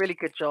they did a really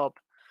good job.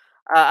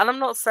 And I'm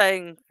not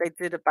saying they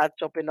did a bad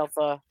job in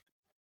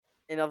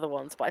in other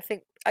ones, but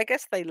I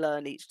guess they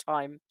learn each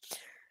time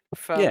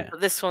from. Yeah.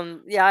 But this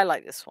one, yeah, I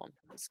like this one.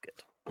 It's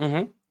good.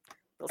 hmm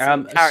Got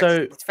some characters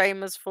So he's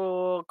famous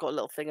for. Got a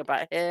little thing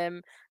about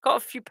him. Got a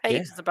few yeah,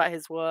 pages about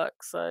his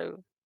work.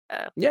 So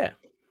yeah,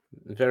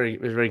 very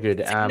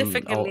good.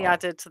 significantly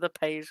added to the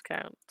page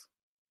count.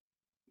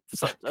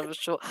 Such of a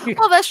short.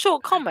 Well, they're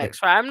short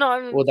comics, right? I'm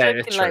not even Well,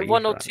 that's joking. Like true,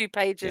 1 or right? 2 Yeah,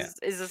 pages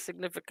is a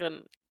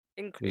significant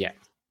increase. yeah,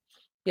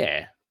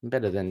 yeah.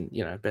 Better than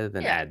better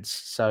than Yeah.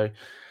 ads.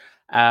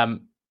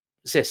 Um,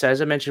 so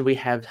as I mentioned, we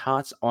have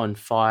Hearts on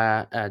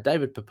Fire.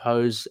 David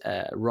Propose,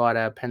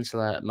 writer,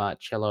 penciler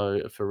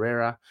Marcello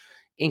Ferreira,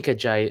 inker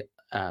Jay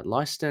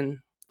Leiston,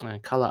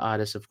 color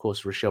artist, of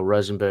course, Rochelle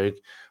Rosenberg,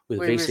 with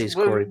VC's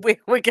Corey.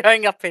 We're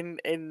going up in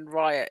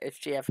riot if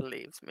she ever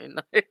leaves Moon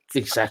Knight.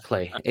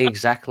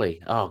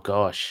 Exactly. Oh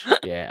gosh,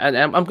 yeah. And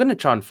I'm going to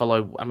try and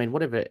follow. I mean,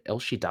 whatever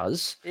else she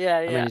does. Yeah,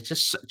 I mean, yeah.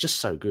 it's just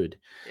so good.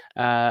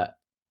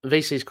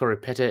 VC's Corey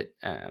Pettit,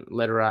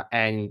 letterer,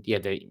 and yeah,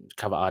 the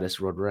cover artist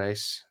Rod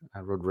Reis,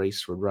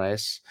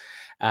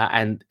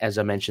 and as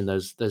I mentioned,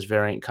 those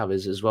variant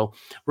covers as well.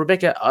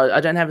 Rebecca, I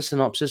don't have a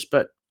synopsis,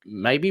 but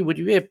maybe would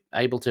you be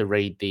able to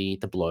read the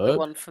The blurb?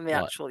 one from the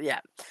Like, actual, yeah.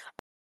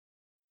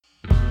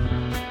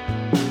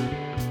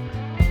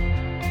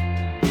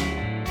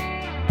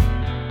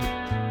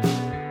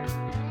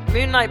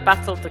 Moon Knight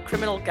battled the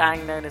criminal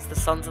gang known as the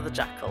Sons of the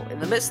Jackal.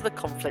 In the midst of the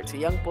conflict, a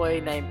young boy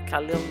named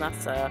Khalil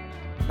Nasser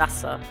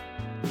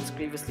was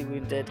grievously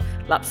wounded,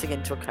 lapsing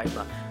into a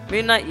coma.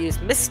 Moon Knight used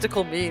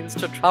mystical means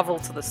to travel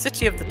to the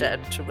City of the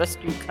Dead to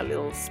rescue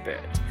Khalil's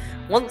spirit.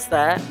 Once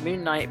there,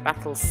 Moon Knight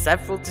battles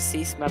several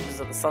deceased members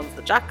of the Sons of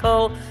the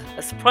Jackal.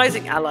 A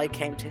surprising ally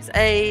came to his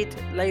aid,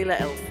 Layla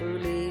El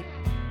Fuli,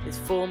 his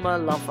former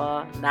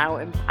lover, now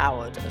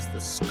empowered as the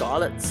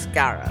Scarlet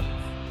Scarab.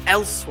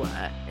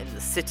 Elsewhere in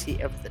the City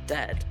of the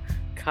Dead,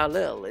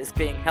 Khalil is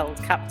being held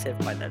captive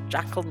by the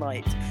Jackal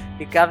Knight,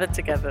 who gathered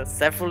together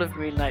several of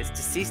Moon Knight's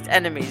deceased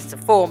enemies to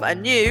form a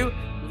new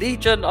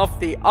Legion of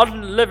the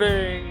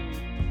Unliving.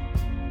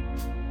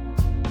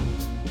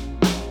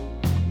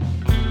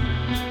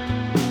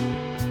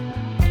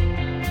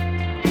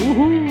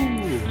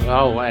 woohoo!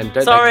 Oh,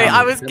 and Sorry,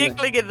 I was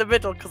giggling in the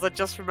middle because I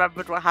just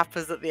remembered what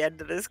happens at the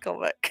end of this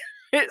comic.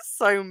 It's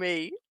so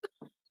me.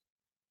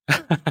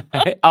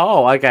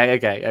 Oh, okay.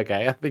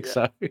 I think Yeah.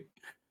 so.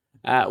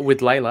 With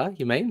Layla,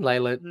 you mean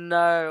Layla?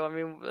 No, I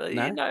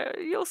mean, No.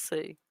 you'll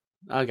see.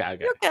 Okay.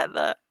 You'll get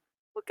there.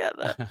 We'll get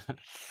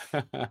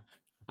there.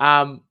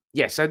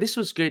 Yeah. So this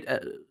was good.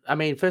 I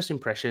mean, first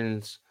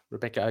impressions,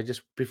 Rebecca.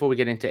 Just before we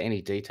get into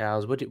any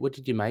details, what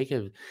did you make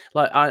of?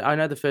 Like, I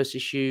know the first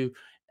issue.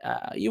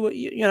 You were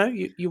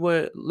you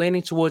were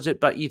leaning towards it,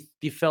 but you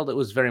felt it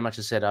was very much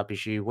a setup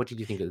issue. What did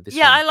you think of this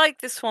Yeah, I one?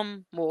 like this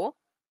one more.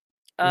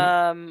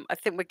 I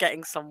think we're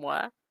getting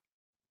somewhere.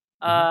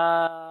 hmm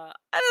And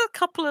a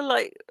couple of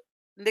like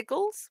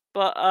niggles,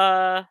 but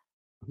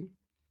hmm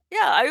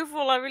yeah,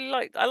 overall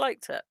I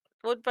liked it.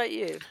 What about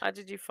you? How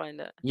did you find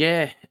it?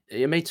 Yeah,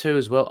 me too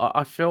as well.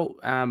 I felt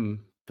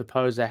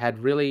Proposer had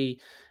really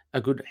a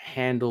good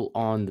handle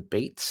on the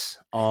beats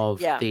of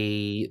Yeah.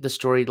 the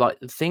story. Like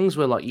things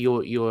were like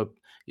you're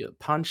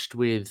punched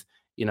with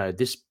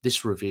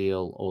this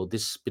reveal or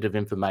this bit of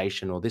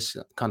information or this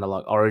kind of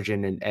like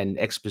origin and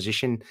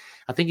exposition.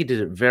 I think he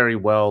did it very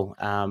well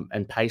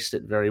and paced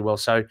it very well.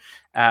 So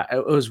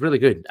it was really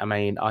good. I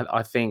mean,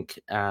 I think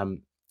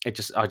I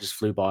just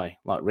flew by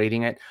like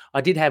reading it. I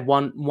did have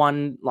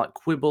one like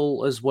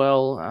quibble as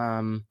well.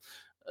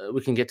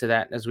 We can get to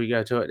that as we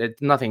go to it.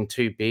 It's nothing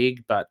too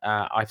big, but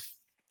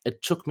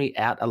it took me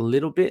out a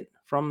little bit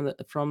from the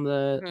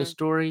Hmm.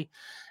 story,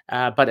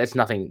 but it's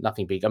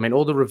nothing big. I mean,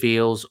 all the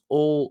reveals,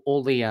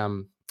 all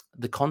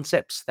the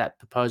concepts that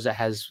Proposer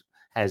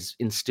has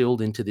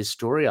instilled into this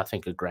story, I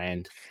think are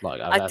grand.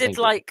 Like I I did think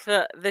that. like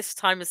that this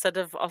time instead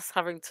of us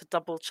having to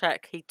double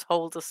check, he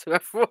told us who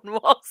everyone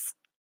was.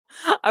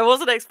 I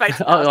wasn't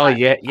expecting that. Oh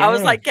yeah, I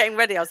was yeah. like getting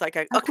ready. I was like,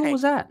 How cool okay,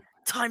 was that?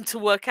 time to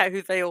work out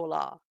who they all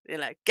are.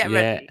 Get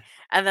Yeah, ready.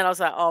 And then I was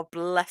like, oh,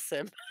 bless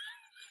him.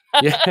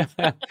 yeah,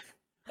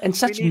 and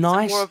We such need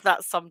some more nice. of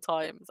that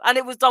sometimes. And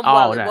it was done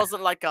well. Oh It no,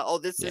 wasn't like, oh,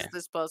 this is yeah,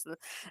 this person.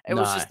 no. It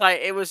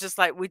was just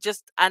like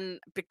and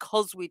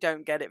because we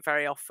don't get it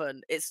very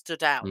often, it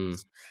stood out.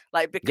 Mm.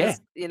 Like Yeah,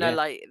 because, yeah,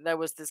 like there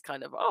was this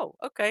kind of, oh,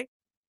 okay.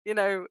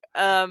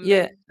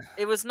 yeah.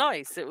 It was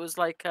nice. It was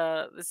like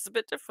this is a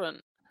bit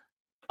different.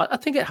 I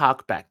think it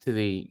harked back to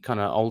the kind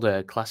of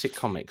older classic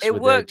comics It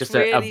with the worked just a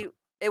really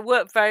it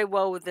worked very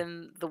well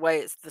within the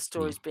way the mm,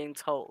 story's being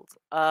told.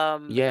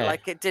 yeah,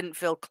 Like it didn't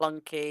feel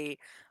clunky,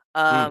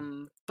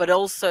 mm, but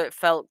also it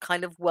felt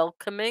kind of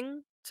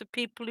welcoming to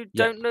people who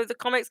yeah. don't know the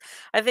comics.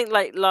 I think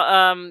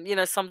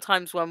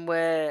sometimes when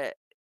we're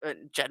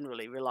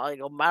generally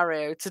relying on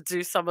Mario to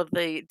do some of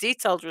the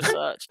detailed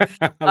research.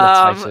 Let's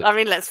face it. I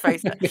mean, let's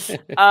face it.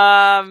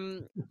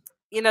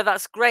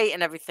 That's great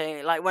and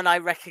everything. Like when I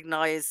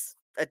recognize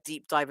a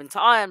deep dive into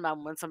Iron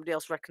Man, when somebody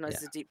else Yeah,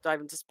 recognizes a deep dive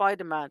into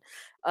Spider Man,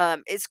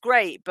 it's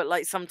great. But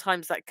like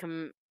sometimes that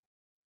can,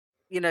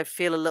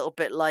 feel a little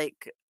bit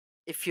like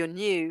if you're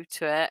new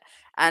to it.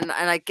 And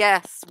I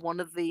guess one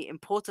of the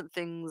important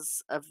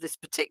things of this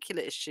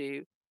particular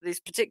issue, this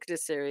particular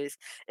series,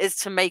 is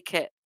to make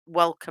it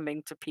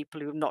welcoming to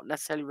people who have not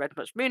necessarily read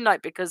much Moon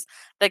Knight, because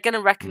they're going to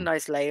Mm.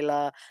 recognize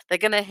Layla. They're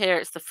going to hear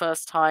it's the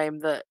first time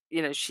that,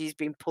 she's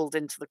been pulled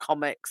into the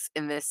comics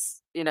in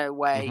this,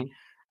 way. Mhm.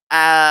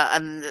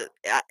 And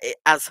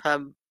as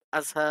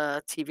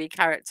her TV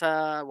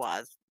character, well,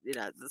 as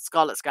the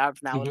Scarlet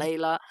Scarab's now Mhm.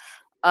 Layla.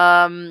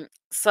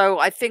 So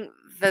I think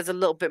there's a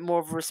little bit more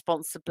of a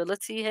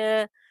responsibility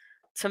here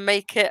to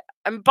make it.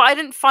 But I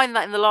didn't find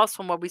that in the last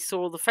one where we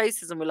saw all the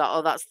faces and we're like,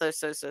 oh, that's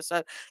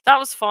so. That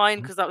was fine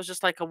Mhm. because that was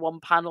just like a one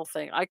panel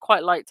thing. I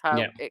quite liked how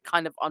Yeah. it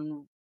kind of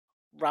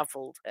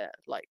unraveled it,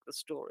 like the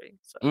story.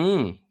 So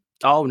Mm.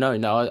 Oh, no,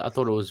 no, I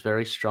thought it was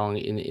very strong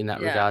in that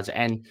yeah, regards,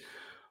 and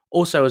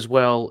also as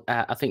well,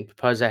 I think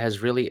Proposer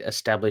has really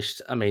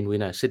established. I mean, we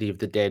know City of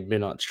the Dead.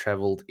 Moon Knight's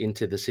traveled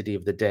into the City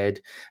of the Dead,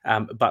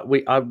 but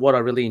what I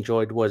really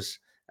enjoyed was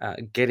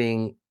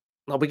getting.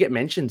 Well, we get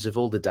mentions of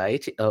all the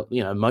deity,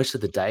 most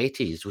of the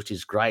deities, which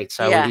is great.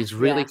 So it yeah, is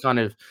really yeah. kind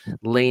of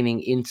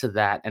leaning into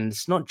that, and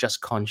it's not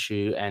just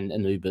Khonshu and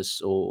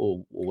Anubis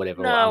or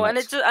whatever, or No, and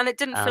Ammit. it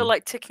didn't feel Um,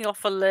 like ticking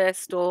off a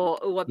list or,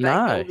 oh, I better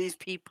get no, all these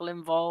people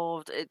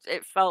involved.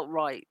 It felt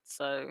right.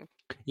 So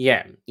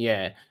yeah,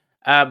 yeah.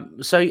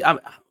 So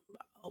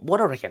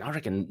what I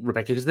reckon,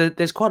 Rebecca, because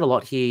there's quite a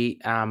lot here.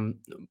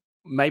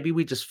 Maybe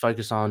we just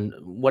focus on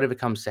whatever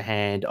comes to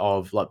hand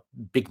of like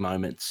big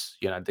moments,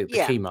 the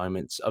yeah, key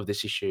moments of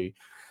this issue.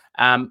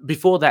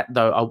 Before that,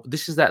 though,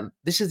 this is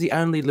the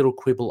only little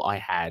quibble I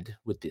had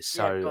with this.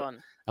 yeah, go So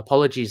on.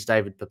 apologies,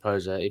 David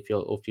Proposer, if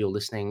you're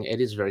listening.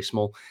 It is very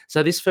small.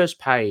 So this first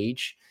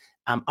page,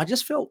 I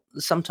just felt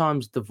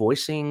sometimes the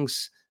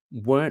voicings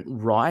weren't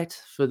right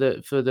for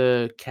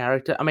the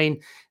character. I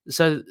mean,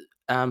 so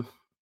um,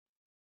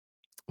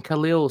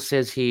 Khalil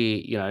says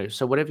here,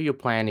 so whatever your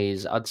plan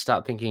is, I'd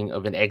start thinking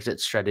of an exit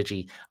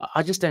strategy.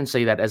 I just don't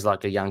see that as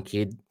like a young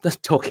kid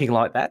talking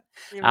like that.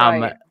 You're Um,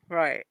 right,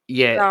 right.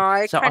 yeah. No,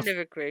 I So kind of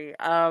agree.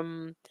 I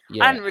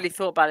yeah. hadn't really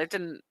thought about it.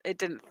 It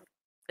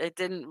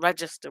didn't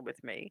register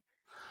with me,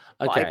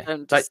 but I Okay.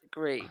 don't But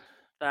disagree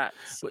that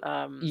but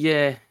um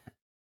yeah,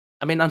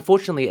 I mean,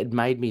 unfortunately, it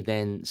made me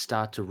then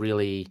start to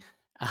really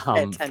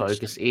pay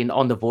focus attention. in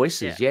on the Yeah.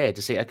 voices. Yeah,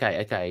 to see,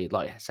 okay,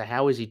 like, so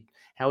how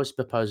is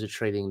Proposer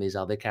treating these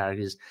other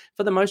characters?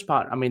 For the most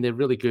part, I mean, they're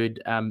really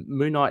good.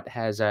 Moon Knight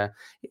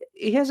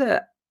he has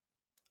a,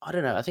 I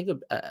don't know, I think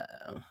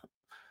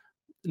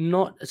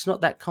it's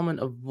not that common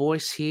a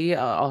voice here.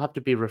 I'll have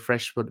to be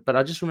refreshed, but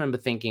I just remember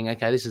thinking,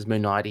 okay, this is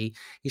Moon Knight.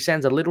 He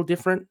sounds a little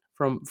different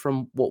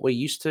from what we're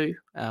used to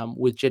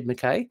with Jed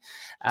McKay.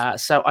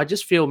 So I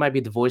just feel maybe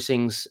the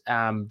voicings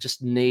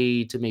just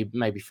need to be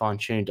maybe fine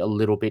tuned a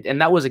little bit. And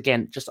that was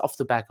again just off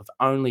the back of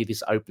only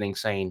this opening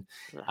scene,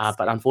 Bless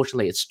but you.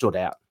 unfortunately it stood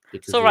out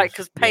It's because all of right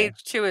because yeah.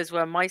 page two is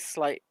where my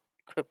slight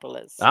quibble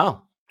is.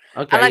 Oh,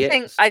 And okay, I yeah,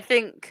 think I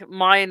think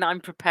mine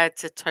I'm prepared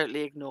to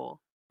totally ignore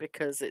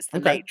because it's the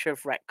okay, nature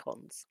of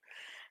retcons.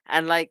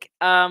 And like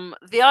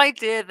the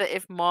idea that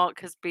if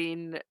Mark has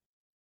been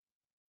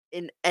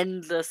in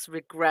endless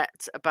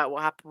regret about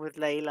what happened with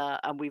Layla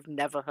and we've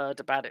never heard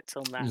about it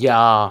till now.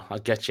 yeah, I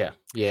get you.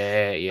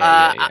 Yeah, yeah,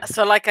 yeah, yeah,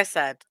 So like I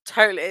said,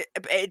 totally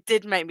it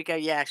did make me go,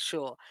 yeah,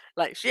 sure.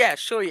 Like, yeah,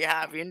 sure you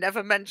have. You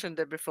never mentioned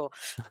it before.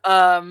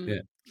 Um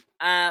yeah,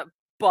 uh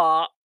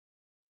but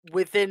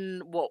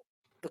within what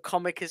the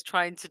comic is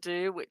trying to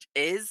do, which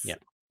yeah, is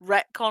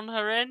retcon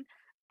her in,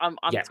 I'm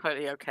yeah.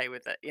 totally okay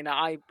with it.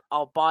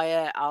 I'll buy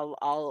it.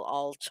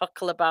 I'll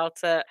chuckle about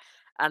it.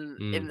 And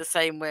in Mm, the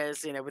same way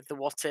as with the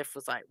what if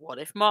was like, what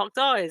if Mark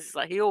dies? It's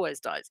like he always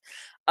dies.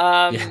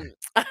 yeah. Um,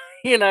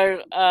 you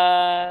know,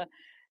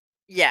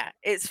 yeah,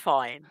 it's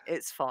fine.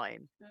 It's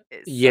fine.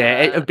 It's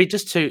Yeah, it'd be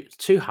just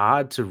too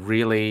hard to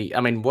really.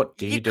 I mean, what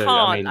do you you do?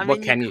 I can't. mean, I what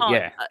mean, you can you? can't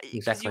Yeah,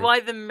 because you exactly.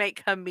 either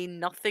make her mean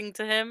nothing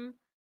to him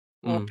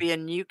or Mm, be a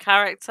new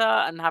character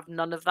and have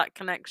none of that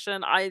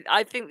connection.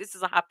 I think this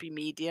is a happy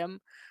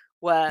medium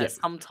where yeah.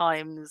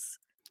 sometimes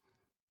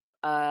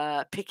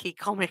picky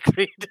comic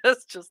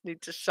readers just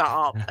need to shut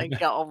up and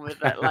get on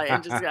with it, like,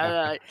 and just go,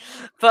 like,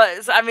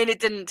 but I mean, it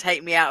didn't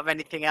take me out of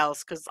anything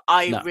else because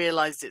I No,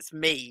 realized it's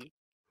me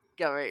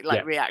going like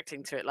yeah,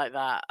 reacting to it like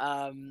that.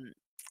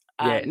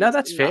 yeah. And No,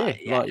 that's no, fair.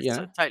 yeah, Like, it's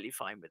totally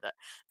fine with it.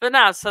 But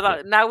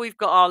yeah, now we've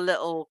got our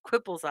little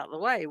quibbles out of the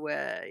way.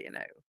 Where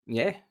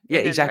yeah, yeah,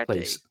 in and exactly.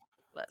 ready.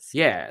 Let's see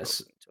what Yeah. you're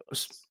talking to S-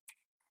 us.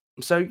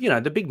 So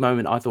the big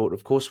moment I thought,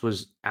 of course,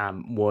 was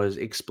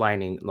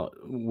explaining. Like,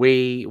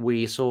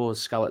 we saw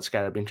Scarlet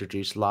Scarab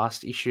introduced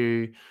last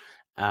issue.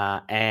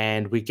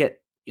 And we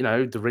get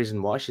the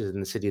reason why she's in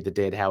the City of the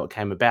Dead, how it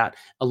came about.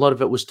 A lot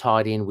of it was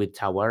tied in with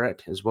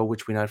Tawaret as well,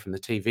 which we know from the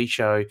TV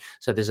show.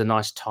 So there's a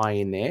nice tie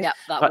in there. Yep,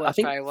 that But I worked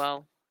think, very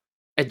well.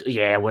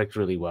 yeah, it worked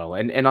really well.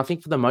 And I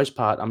think for the most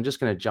part, I'm just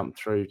going to jump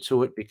through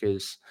to it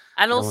because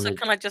And I don't want also,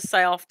 can I just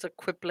say, after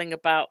quibbling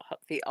about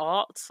the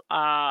art,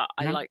 I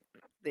to. like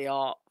the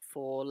art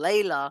for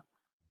Layla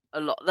a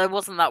lot. There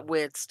wasn't that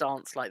weird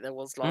stance like there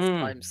was last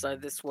Mm, time, so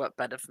this worked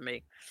better for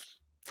me.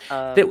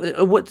 Um,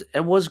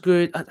 It was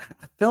good. I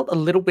felt a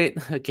little bit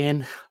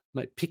again,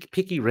 like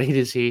picky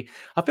readers here.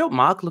 I felt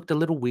Mark looked a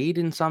little weird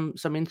in some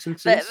they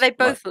instances. Like,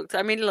 both looked.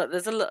 I mean, look,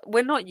 there's a lot.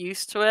 We're not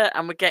used to it,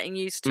 and we're getting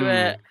used to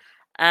it.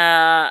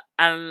 mm,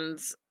 And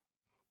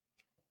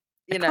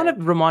you it kind know,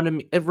 of reminded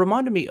me. It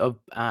reminded me of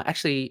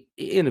actually,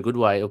 in a good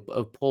way,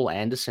 of Paul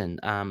Anderson.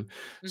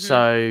 hmm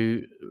So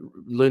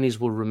loonies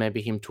will remember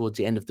him towards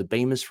the end of the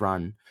Bemis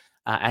run.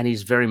 And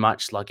he's very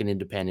much like an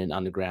independent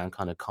underground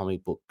kind of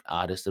comic book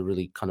artist, a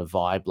really kind of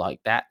vibe like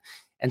that.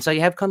 And so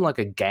you have kind of like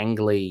a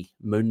gangly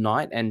Moon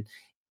Knight, and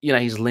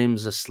his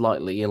limbs are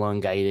slightly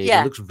elongated. He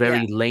yeah, looks yeah.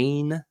 very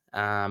lean.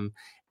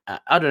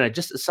 I don't know,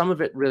 just some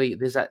of it really.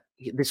 There's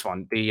this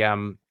one.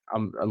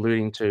 I'm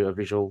alluding to a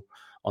visual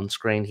on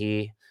screen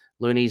here.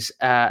 Looney's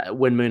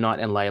when Moon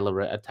Knight and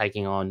Layla are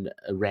taking on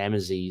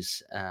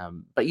Ramesses.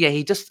 But yeah,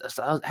 he just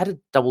I had a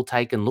double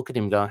take and look at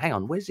him going, hang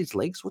on, where's his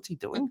legs? What's he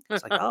doing?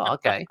 It's like, oh,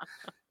 okay.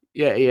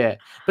 Yeah, yeah.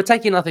 But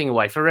taking nothing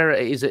away, Ferreira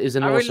is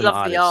an I really awesome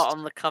love the art artist.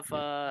 on the Yeah.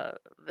 cover,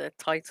 the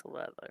title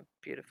there though,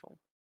 beautiful.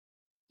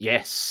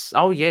 Yes.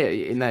 Oh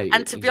yeah, no,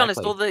 And to be honest,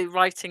 all exactly. the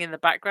writing in the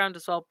background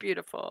as well,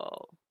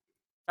 beautiful.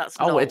 That's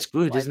Oh, it's Noel,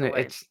 good, by isn't the it?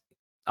 way, It's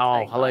oh,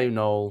 saying hello, hi,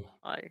 Noel.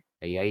 hi.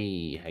 Hey,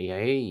 hey, hey,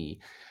 hey.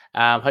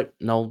 Hope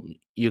Noel,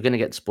 you're going to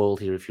get spoiled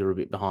here if you're a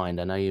bit behind.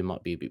 I know you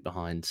might be a bit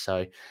behind.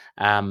 So,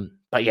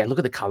 but yeah, look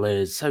at the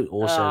colors, so Oh,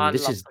 awesome. I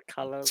This love is the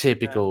colours. Yeah,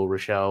 typical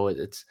Rochelle.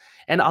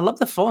 And I love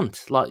the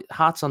font, like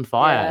Hearts on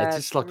Fire. It's yeah, just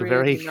it's like a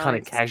very really kind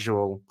of nice.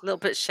 casual. A little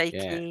bit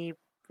Yeah, shaky,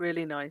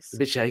 really a nice.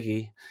 bit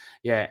shaky.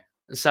 Yeah.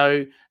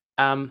 So,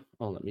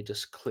 let me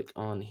just click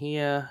on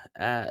here.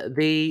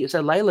 The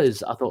so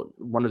Layla's. I thought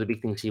one of the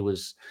big things here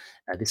was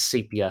this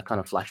sepia kind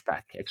of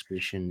flashback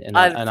exposition, and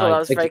I I and thought I that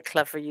was very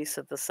clever use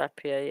of the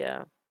sepia.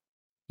 Yeah,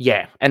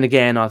 Yeah, and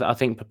again, I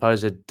think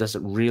Proposer does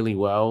it really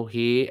well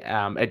here.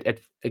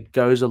 It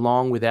goes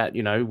along without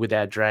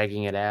without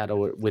dragging it out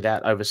or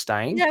without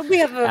overstaying. yeah. We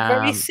have a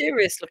very Um,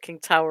 serious looking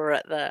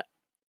towerette there.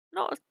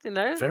 Not,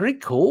 Very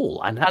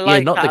cool. And I yeah,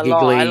 like not the that a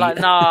lot. I giggly. like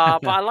nah,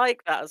 but I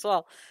like that as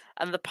well.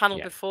 And the panel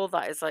Yeah. before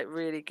that is like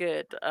really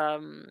good.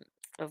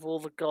 Of all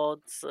the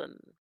gods and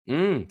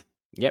Mm,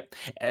 yep.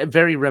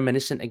 Very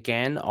reminiscent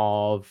again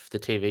of the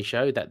TV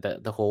show that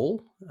the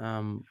Hall.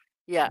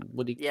 yeah,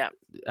 What do you, yeah,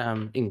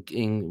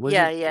 in was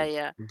yeah, it yeah,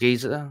 yeah.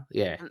 Giza?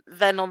 Yeah. And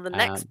then on the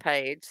next Um,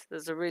 page,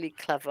 there's a really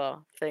clever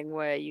thing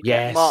where you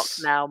get Mark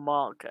yes. now,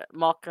 Mark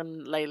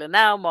and Layla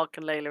now, Mark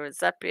and Layla and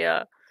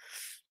Sepia.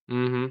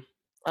 Hmm.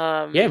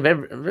 Yeah, Um,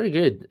 very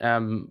good.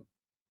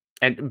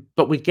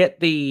 But we get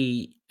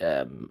the,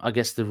 I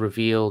guess the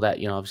reveal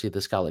that, obviously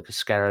the Scarlet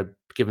Scarab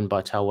given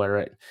by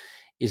Talweret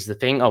is the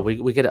thing. Oh,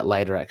 we get it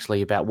later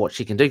actually about what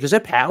she can do because her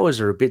powers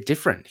are a bit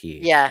different here.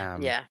 yeah,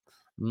 yeah,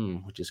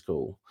 Which is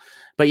cool.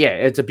 But yeah,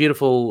 it's a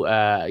beautiful,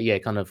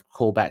 kind of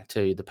callback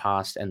to the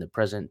past and the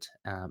present.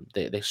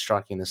 They're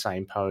striking the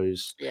same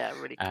pose. yeah,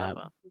 really Uh,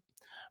 clever.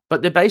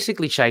 but they're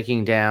basically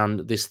shaking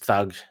down this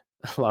thug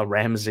like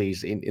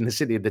Ramses in the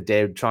city of the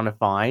dead, trying to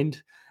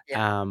find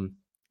Yeah, um,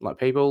 like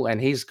people,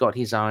 and he's got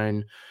his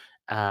own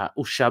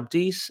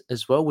Ushabtis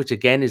as well, which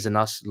again is a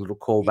nice little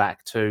y-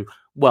 callback to.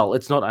 Well,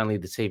 it's not only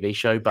the TV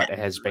show, but it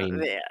has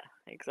been, yeah,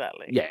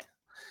 exactly. yeah,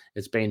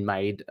 it's been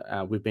made.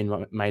 We've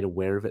been made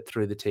aware of it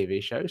through the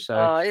TV show. So,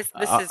 Oh, this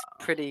uh, is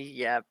pretty,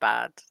 yeah,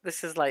 bad.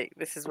 This is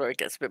where it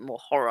gets a bit more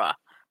horror.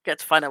 Get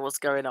to find out what's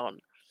going on.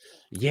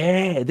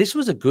 yeah, this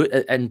was a good.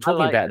 And I talking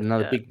like about this.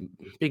 another Yeah,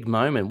 big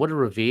moment. What a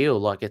reveal!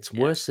 Like it's yeah,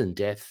 worse than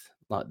death.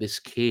 Like this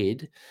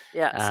kid.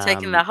 yeah. It's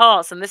taking their Um,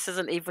 hearts, and this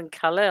isn't even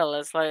Khalil.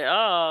 It's like,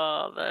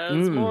 oh,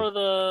 there's more mm, of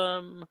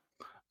them.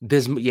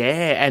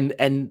 Yeah,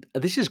 and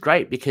this is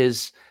great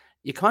because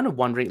you're kind of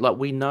wondering, like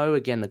we know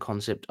again the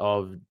concept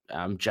of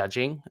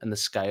judging and the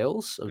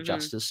scales of Hmm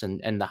justice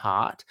and the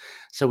heart.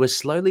 So we're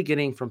slowly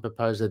getting from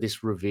Proposer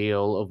this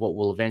reveal of what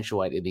will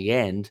eventuate in the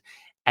end,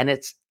 and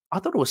I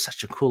thought it was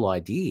such a cool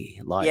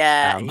idea. Like,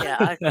 Yeah, yeah.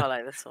 I quite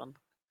like this one.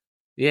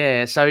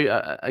 yeah.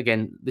 So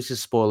again, this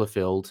is spoiler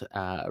filled,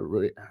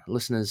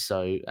 listeners.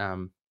 So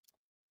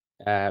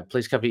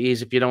please cover your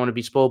ears if you don't want to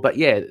be spoiled. But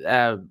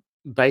yeah,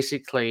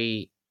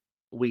 basically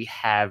we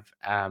have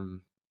the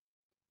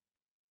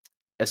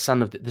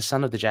son of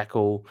the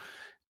jackal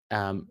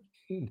um,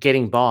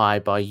 getting by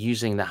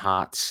using the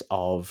hearts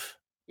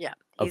Yeah,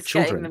 of he's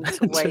getting children. them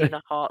to weigh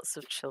the hearts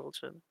of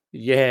children.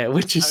 Yeah,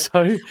 which is Uh,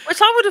 so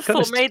Which I would have kind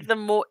of thought made them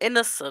more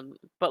innocent,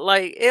 but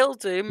like it'll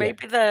do. yeah,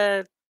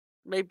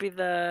 Maybe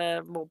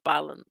they're more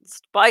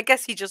balanced. But I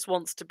guess he just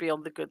wants to be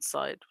on the good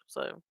side.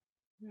 So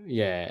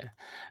yeah.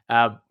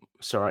 Uh,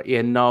 Sorry,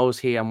 yeah, Noel's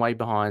here. I'm way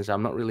behind, so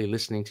I'm not really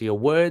listening to your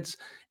words.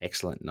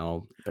 Excellent,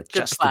 Noel, but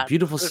good just the plan.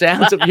 beautiful Good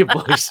plan. sounds of your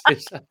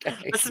voices.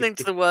 Okay, Listening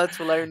to the words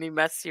will only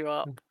mess you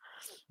up.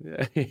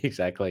 yeah,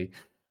 exactly.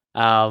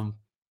 Um,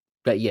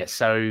 but yeah,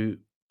 so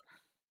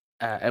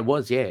it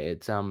was, yeah. I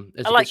It's a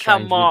bit like how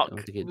strange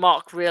with the kid.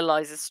 Mark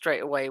realizes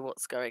straight away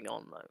what's going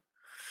on though.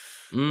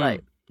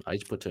 Like I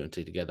just put two and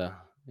two together.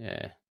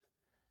 Yeah.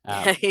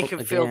 you Oh, can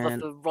feel again,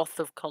 the wrath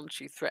of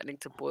Khonshu threatening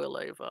to boil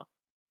over.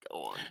 Go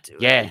on, do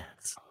it. yeah,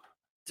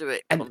 Do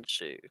it, and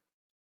Khonshu.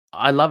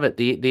 I love it.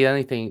 The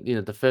only thing,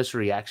 the first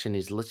reaction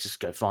is let's just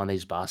go find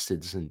these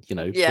bastards and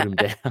put Yeah, them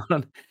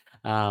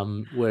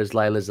down. Whereas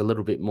Layla's a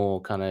little bit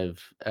more kind of,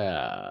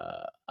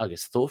 I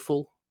guess,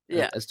 thoughtful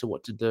yeah, as to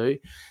what to do.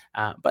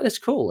 But it's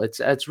cool.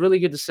 It's really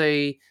good to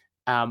see.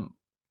 Um,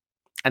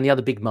 and the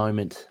other big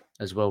moment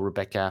as well,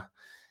 Rebecca,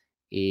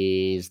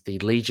 is the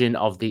Legion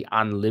of the yeah.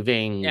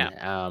 Unliving,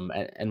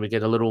 and we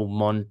get a little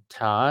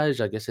montage,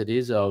 I guess it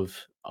is, of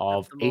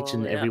Of of them each all,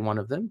 and yeah. every one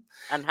of them.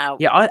 And how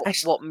Yeah,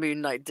 what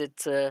Moon Knight did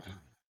to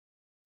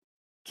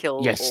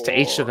kill yes, to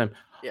each of or them.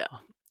 yeah,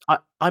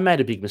 I made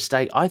a big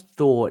mistake. I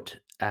thought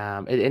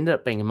it ended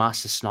up being a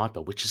Master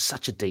Sniper, which is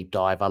such a deep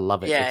dive. I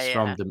love it. yeah, It's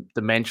from yeah,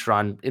 the Mensch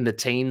run in the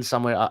teens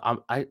somewhere. I'm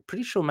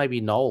pretty sure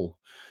maybe Noel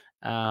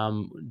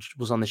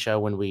was on the show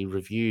when we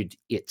reviewed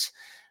it.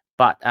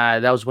 But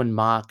that was when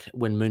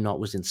Moon Knight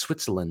was in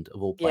Switzerland,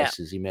 of all yeah.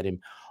 places. He met him.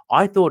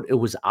 I thought it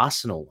was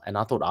Arsenal, and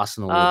I thought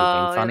Arsenal would have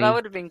been Oh, yeah, that funny.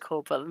 would have been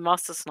cool. But the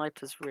Master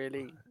Sniper's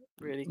really,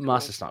 really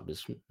Master cool.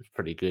 Sniper's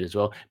pretty good as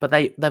well. But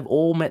they've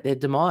all met their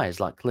demise,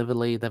 like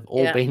cleverly. They've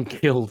all Yeah. been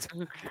killed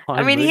I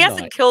by mean, he Moon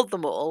hasn't Knight. killed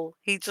them all.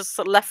 He just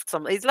sort of left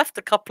some. He's left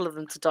a couple of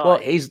them to Well,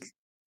 die, he's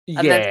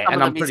and then yeah, some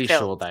and of I'm them he's pretty sure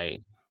killed.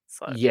 they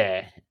So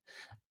yeah.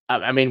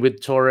 I mean,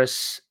 with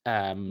Taurus,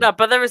 no,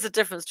 but there is a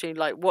difference between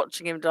like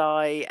watching him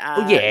die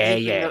oh and yeah,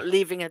 yeah,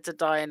 leaving him to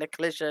die in a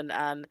collision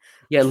and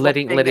yeah,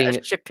 dropping a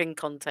letting shipping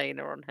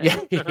container on yeah,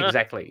 him.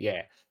 exactly,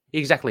 yeah,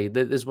 exactly.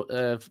 There's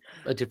a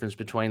difference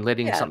between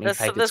letting Yeah, something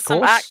take its there's some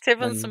course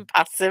active and and some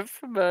passive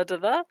murder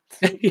there.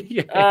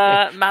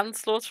 yeah,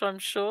 Manslaughter, I'm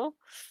sure.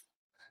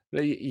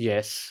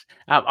 yes.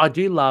 I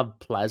do love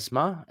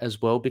Plasma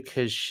as well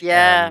because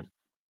Yeah,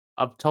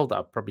 I've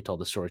probably told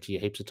the story to you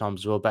heaps of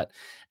times as well, but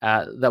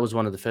that was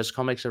one of the first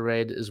comics I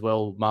read as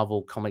well.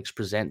 Marvel Comics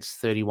Presents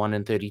 31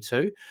 and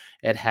 32.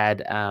 It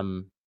had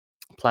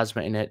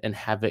Plasma in it and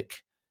Havoc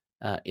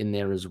in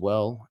there as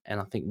well, and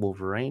I think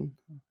Wolverine.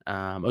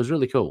 It was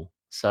really cool.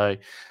 So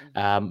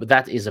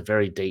that is a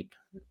very deep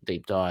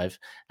dive.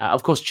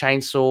 Of course,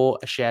 Chainsaw.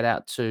 A shout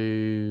out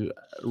to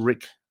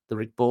Rick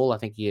Ball. I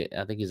think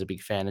he's a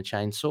big fan of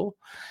Chainsaw.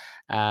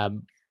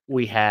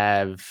 We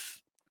have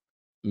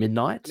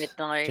Midnight,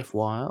 Midnight. Jeff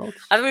Wild.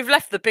 And we've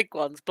left the big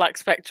ones, Black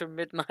Spectrum,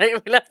 Midnight.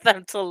 We left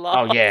them till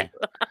Oh last. yeah,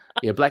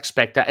 yeah. Black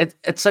Spectre.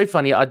 It's so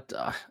funny. I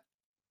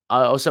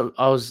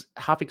was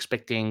half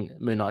expecting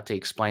Moon Knight to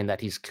explain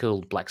that he's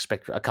killed Black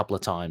Spectre a couple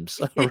of times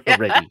Yeah.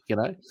 already,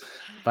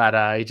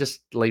 but he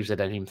just leaves it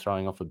at him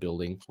throwing off a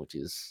building, which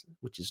is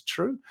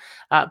true.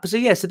 But so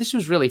yeah, so this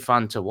was really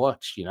fun to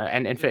watch,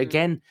 and for Mhm.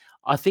 again,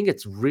 I think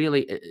it's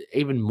really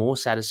even more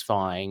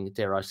satisfying,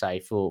 dare I say,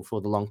 for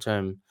the long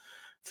term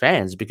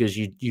fans because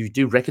you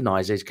do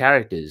recognize these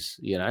characters,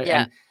 Yeah.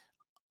 and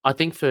I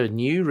think for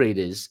new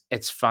readers,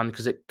 it's fun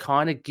because it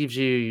kind of gives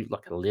you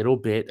like a little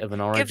bit of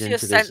an Gives origin you a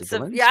to these sense of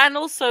villains. yeah, and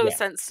also a Yeah,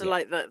 sense to yeah,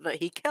 like that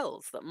he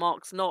kills, that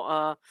Mark's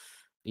not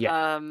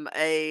yeah.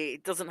 a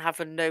doesn't have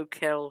a no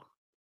kill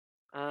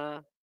uh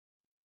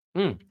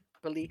Mm.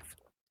 belief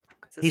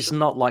He's system.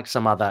 not like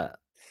some other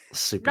No,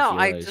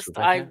 superheroes,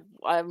 Rebecca.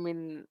 I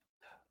mean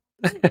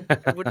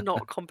I would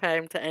not compare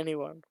him to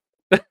anyone,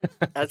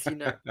 as you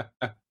know.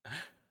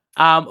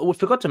 We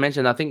forgot to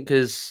mention, I think,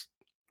 because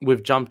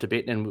we've jumped a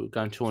bit and we're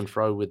going to and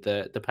fro with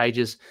the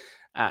pages.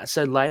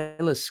 So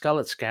Layla's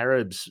Scarlet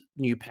Scarab's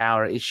new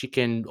power is she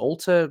can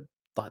alter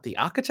like the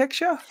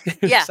architecture.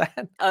 Is Yeah.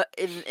 that?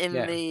 In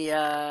Yeah.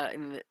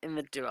 the in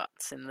the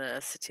duats in the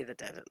City of the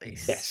Dead at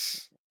least.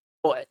 Yes.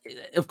 Well,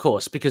 of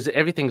course, because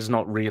everything's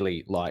not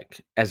really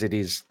like as it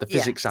is. The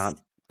physics Yes. aren't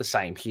the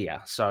same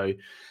here. So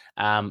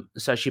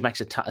she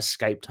makes a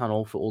escape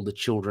tunnel for all the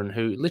children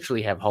who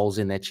literally have holes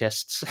in their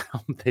chests.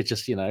 They're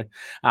just,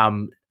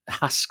 um,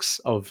 husks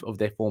of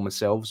their former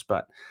selves.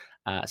 But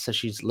so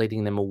she's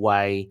leading them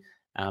away.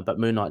 But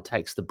Moon Knight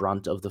takes the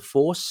brunt of the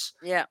force.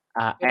 Yeah.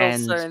 But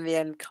also And in the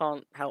end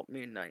can't help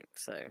Moon Knight,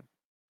 so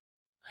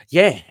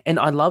yeah, and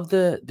I love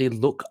the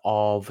look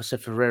of so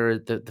Ferreira,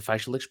 the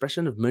facial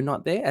expression of Moon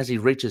Knight there as he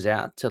reaches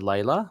out to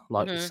Layla,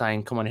 like Mhm.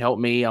 saying, "Come on, help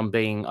me! I'm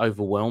being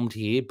overwhelmed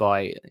here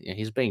by."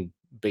 He's being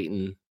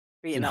beaten,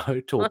 Beaten up.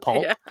 to a Yeah.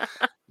 pulp.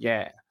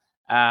 Yeah.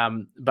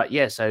 But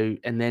yeah, so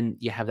and then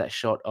you have that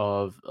shot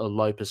of a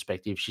low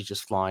perspective. She's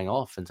just flying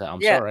off and say,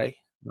 "I'm Yeah. sorry,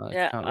 I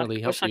Yeah. can't I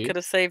really help wish I you." could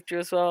have saved you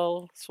as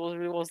well. So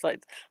it was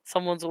like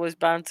someone's always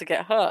bound to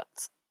get hurt.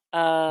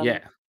 Um Yeah.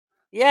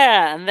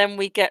 yeah, and then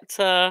we get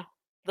to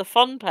the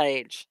fun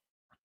page.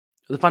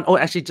 The fun. Oh,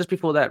 actually, just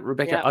before that,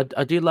 Rebecca, Yeah.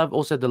 I do love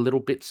also the little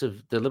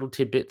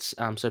tidbits.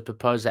 So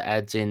Proposer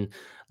adds in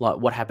like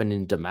what happened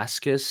in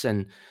Damascus,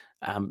 and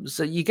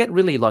so you get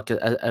really like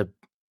a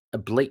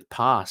bleak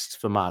past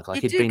for Mark. Like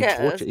You he'd do been get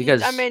tortured. He I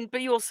goes, mean,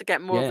 but you also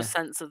get more of a yeah,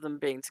 sense of them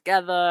being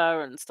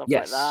together and stuff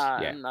like yes,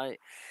 that, yeah, and like,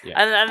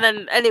 yeah, and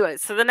then anyway,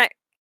 so the next,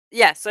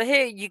 yeah, so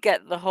here you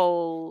get the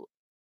whole.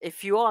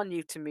 If you are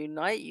new to Moon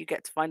Knight, you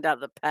get to find out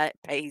that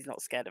he's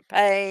not scared of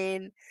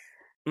pain,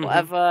 hmm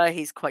whatever.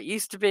 He's quite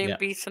used to being yeah.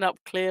 beaten up.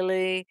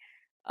 Clearly,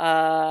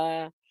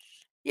 uh,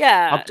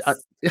 I'm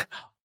yeah,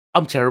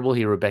 I'm terrible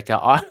here, Rebecca.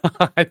 I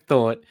I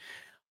thought.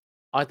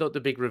 I thought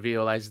the big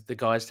reveal as the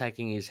guy's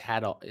taking his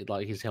hat off,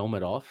 like his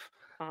helmet off.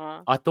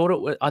 Uh-huh. I thought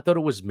it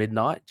was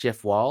Midnight,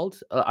 Jeff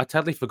Wild. I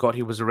totally forgot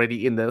he was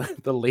already in the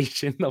the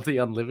Legion of the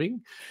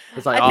Unliving.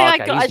 It's like, I think oh, I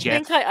okay, got. he's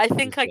Jeff. I He's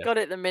think I Jeff. got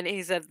it the minute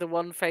he said the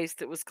one face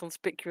that was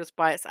conspicuous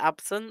by its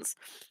absence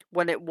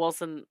when it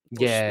wasn't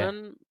Yeah,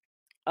 Bushman.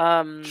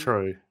 Um,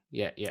 true.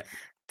 Yeah, yeah.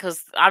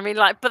 because I mean,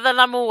 like, but then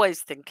I'm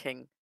always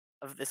thinking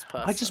of this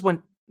I just person.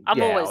 went.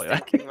 I'm always Yeah.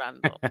 thinking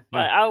Randall.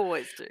 I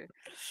always do.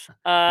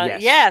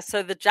 Yes. Yeah.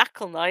 So the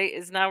Jackal Knight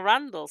is now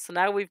Randall. So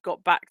now we've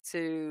got back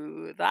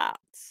to that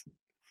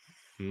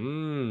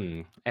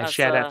And as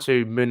shout out a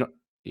to Moon.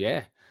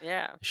 Yeah,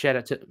 yeah. shout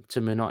out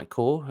to Moonlight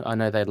Core. I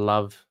know they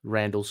love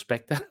Randall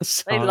Spectre, They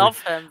so love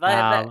him.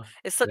 They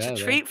it's such a yeah,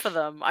 they treat for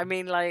them. I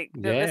mean, like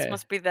this yeah.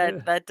 must be their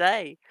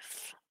day.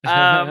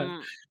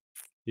 Um,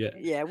 Yeah.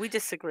 yeah, we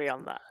disagree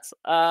on that.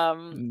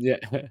 Yeah.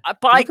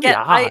 But Look at the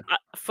art. I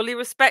fully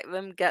respect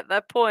them. Get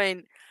their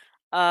point.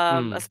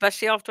 Mm.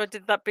 Especially after I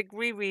did that big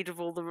reread of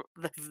all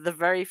the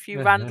very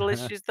few Randall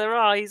issues there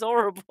are. He's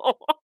horrible.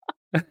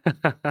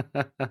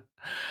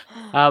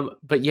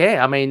 But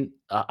yeah, I mean,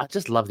 I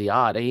just love the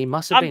art. He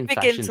must have I'm been big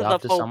fashioned into the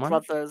after whole someone.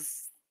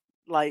 brothers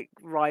like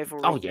Oh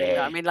rivalry thing. I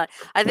yeah. mean, like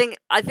I think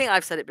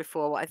I've said it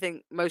before. I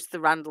think most of the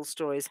Randall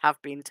stories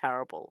have been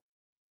terrible.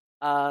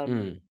 Um,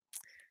 Mm.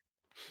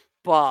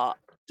 but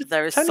Did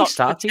there is Tony such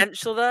Stark?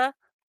 potential there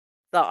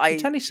that Did I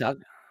Tony Stark?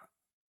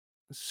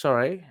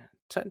 Sorry,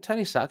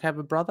 Tony Stark have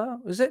a brother?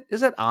 Is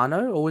it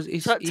Arno or was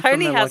is he from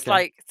Tony a has like a?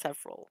 like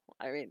several.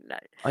 I mean, no,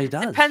 Oh, he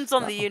depends does.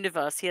 on the Oh,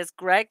 universe. He has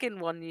Greg in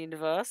one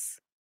universe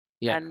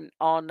yeah. and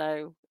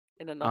Arno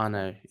in another one.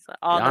 Arno. So Yeah,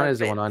 Arno, Arno's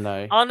the but one I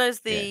know.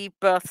 Arno's Yeah. the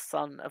birth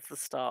son of the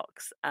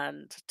Starks,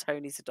 and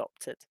Tony's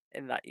adopted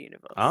in that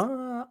universe.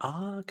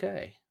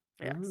 Okay.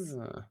 Yes.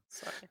 Ah,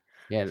 So I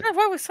yeah. don't know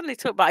why we suddenly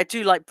talk about. I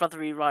do like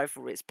brotherly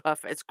rivalry. It's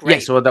perfect. It's Yeah,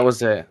 great. so that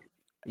was a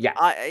yeah,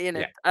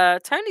 yeah.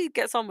 Tony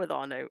gets on with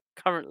Arno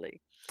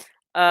currently.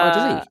 Oh,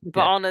 does he? But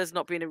Okay. Arno's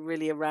not been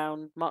really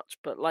around much.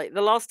 But like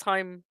the last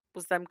time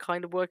was them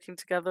kind of working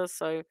together.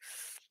 So Was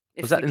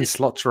if we that in did,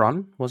 Slot's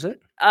run, was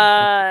it?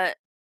 uh,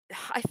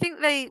 I think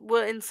they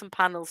were in some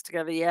panels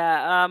together.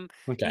 Yeah.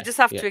 You Okay. just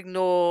have Yeah. to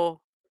ignore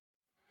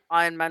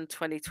Iron Man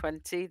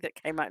 2020 that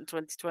came out in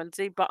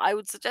 2020. But I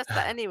would suggest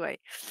that anyway.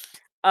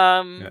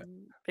 Yeah.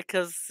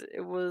 Because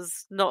it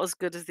was not as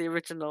good as the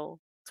original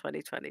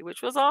 2020,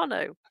 which was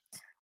Arno.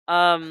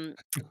 Um,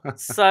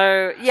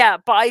 so yeah,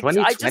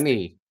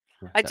 but2020.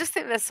 I Okay. just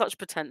think there's such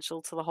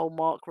potential to the whole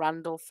Mark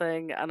Randall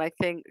thing, and I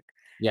think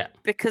Yeah.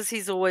 because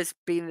he's always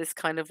been this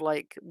kind of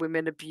like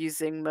women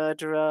abusing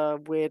murderer,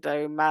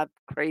 weirdo, mad,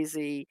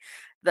 crazy,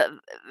 that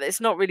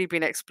it's not really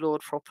been explored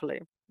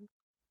properly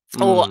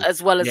or Mm.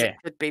 as well as it Yeah.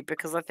 could be.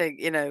 Because I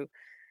think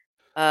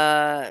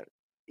uh,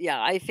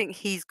 yeah, I think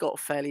he's got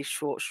fairly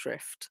short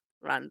shrift,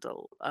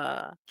 Randall.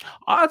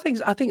 I think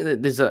that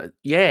there's a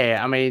yeah,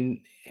 I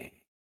mean,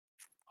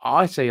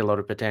 I see a lot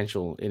of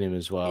potential in him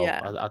as well.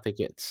 Yeah. I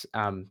think it's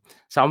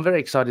so I'm very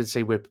excited to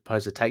see where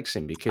Proposer takes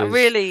him because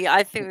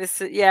I think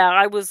this.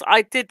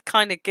 I did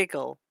kind of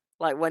giggle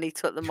like when he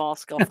took the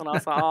mask off, and I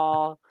was like,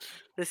 "Oh,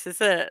 this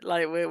is it!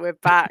 Like we're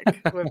back,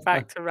 we're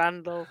back to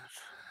Randall."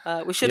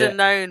 We should have yeah.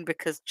 known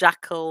because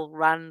Jackal,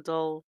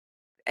 Randall,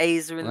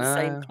 A's are in the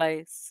same Uh,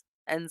 place.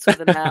 Ends with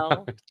an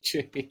L.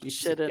 Jeez,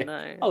 Should have yeah.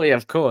 known. Oh yeah,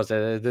 of course.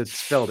 It's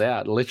spelled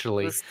out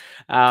literally. Was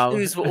Um,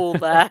 clues were all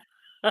there.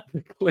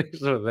 the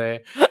clues are there.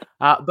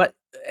 But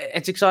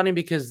it's exciting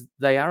because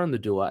they are in the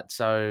duet,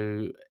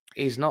 so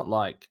he's not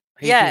like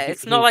Yeah,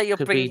 it's not he like you're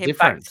could bringing be him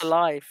back different. to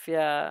life.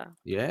 Yeah,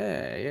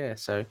 Yeah, yeah.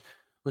 So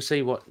we'll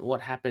see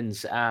what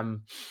happens.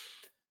 I'm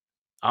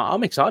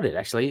excited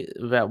actually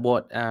about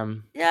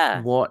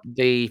yeah. what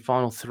the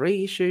final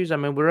three issues. I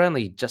mean, we're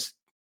only just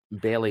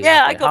barely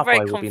Yeah, I got very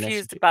halfway will be next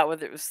confused issue. about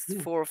whether it was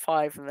Yeah, 4 or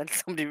 5, and then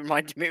somebody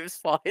reminded me it was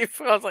 5. I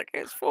was like,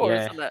 "It's 4,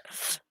 yeah. isn't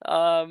it?"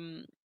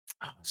 Um,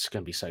 Oh, it's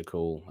gonna be so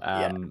cool.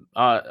 yeah.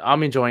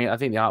 I'm enjoying it. I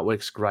think the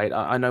artwork's great.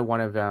 I know one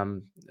of a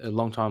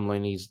longtime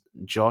loonies,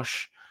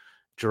 Josh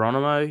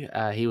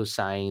Geronimo. He was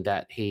saying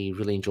that he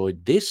really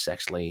enjoyed this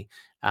actually,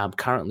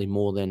 currently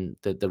more than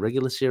the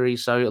regular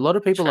series. So a lot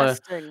of people are,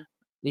 Interesting.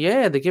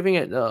 yeah, they're giving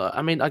it.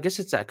 I mean, I guess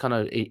it's that kind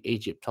of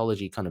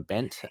Egyptology kind of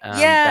bent. That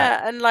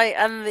Yeah, and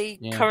the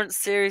yeah, current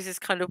series is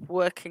kind of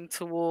working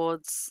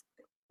towards,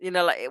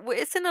 like,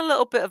 it's in a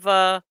little bit of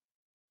a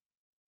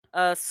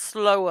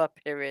slower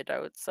period, I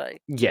would say.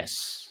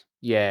 yes,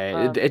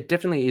 yeah, Um, it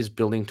definitely is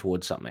building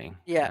towards something.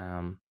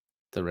 yeah.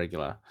 The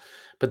regular,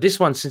 but this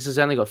one, since it's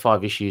only got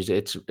 5 issues,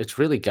 it's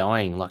really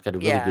going like at a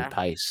really good Yeah.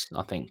 pace,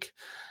 I think.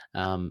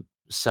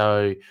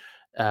 So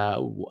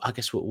I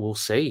guess we'll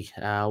see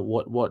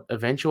what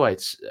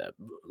eventuates.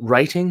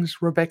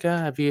 Ratings, Rebecca,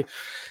 have you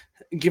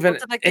given What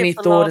did I give any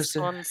the thought as last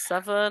to? one?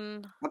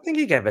 7? I think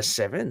you gave a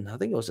 7. I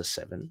think it was a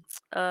 7.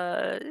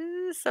 Uh,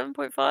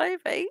 7.5,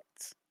 8?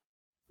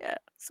 Yeah,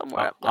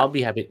 somewhere up I'll there.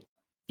 be happy.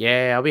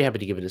 Yeah, I'll be happy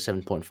to give it a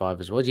 7.5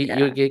 as well. Yeah.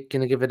 You're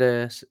gonna give it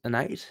an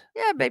 8?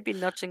 Yeah, maybe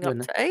nudging up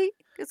Good. to 8.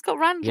 it's got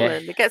Randall Yeah.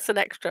 in. It gets an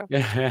extra.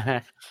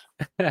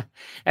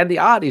 And the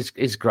art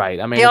is great.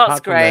 I mean, The art's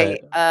apart from the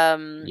great.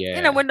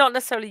 You know, yeah, we're not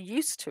necessarily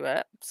used to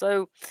it,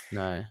 so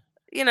no.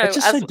 you It's know,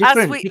 just so as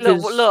different we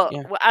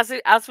because yeah,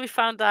 as we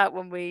found out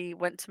when we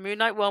went to Moon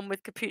Knight 1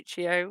 with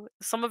Capuccio,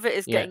 some of it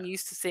is yeah, getting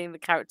used to seeing the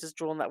characters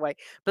drawn that way.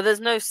 But there's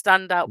no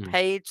standout mm,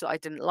 page that I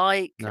didn't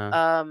like.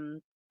 no.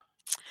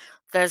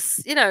 There's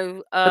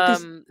But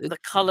this the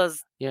it's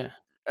colors yeah,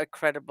 are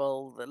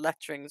credible, the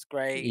lettering's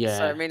great.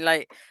 So I yeah. mean,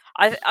 like,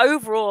 I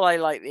overall I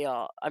like the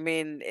art. I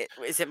mean,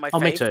 is it my Oh,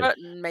 me too. favorite?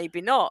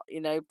 Maybe not,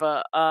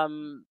 but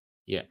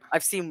Yeah.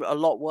 I've seen a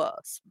lot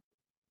worse.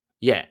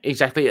 Yeah,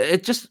 exactly.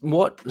 It just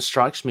what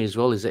strikes me as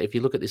well is that if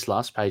you look at this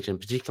last page, and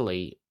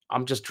particularly,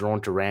 I'm just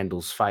drawn to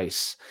Randall's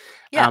face.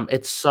 Yeah.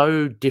 It's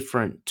so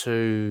different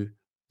to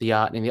the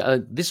art in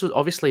the. This was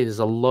obviously there's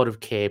a lot of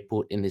care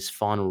put in this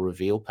final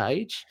reveal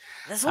page.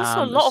 There's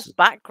also a lot of s-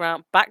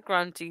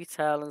 background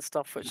detail and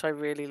stuff which I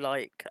really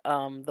like,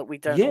 that we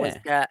don't always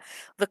yeah, get.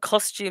 The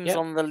costumes yep.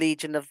 on the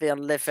Legion of the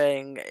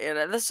Unliving, Oh,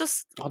 there's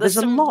there's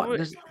a some lot.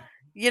 there's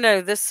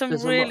some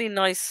There's a lot. really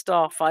nice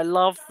stuff. I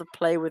love the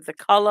play with the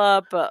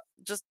color, but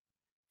just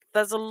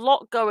there's a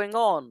lot going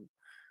on.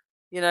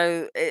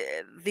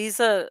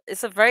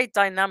 It's a very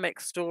dynamic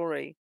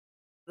story.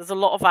 There's a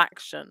lot of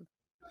action.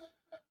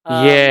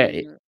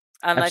 Yeah,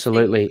 And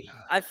absolutely.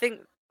 I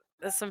think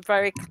there's some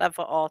very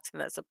clever art in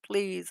there. So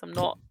please, I'm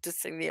not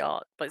dissing the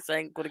art by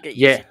saying got to get used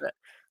Yeah, to it.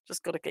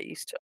 Just got to get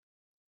used to it.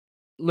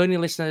 Looney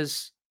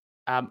listeners,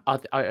 I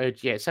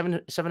urge, yeah,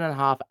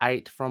 7.5,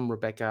 8 from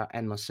Rebecca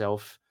and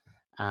myself.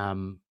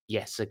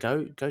 Yeah, so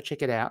go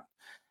check it out.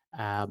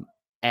 Um,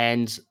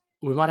 and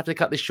we might have to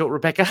cut this short,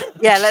 Rebecca.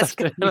 Yeah, Just let's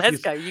go. after Let's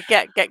this. go. You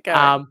get going.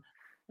 Um,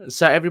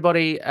 so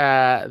everybody,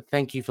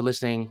 thank you for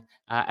listening.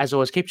 As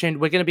always, keep tuned.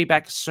 We're going to be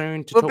back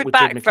soon to We'll talk be with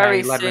Jed back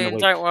very McKay later in the soon.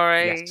 week. Don't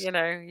worry.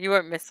 Yes. You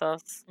won't miss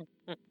us.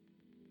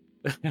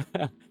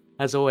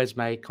 As always,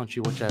 may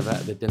Conchu watch over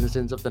the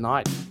denizens of the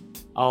night.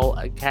 I'll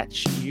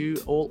catch you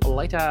all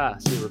later.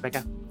 See you,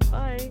 Rebecca.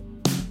 Bye.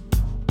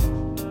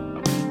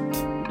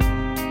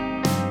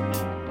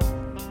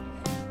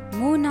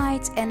 Moon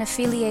Knight and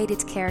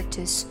affiliated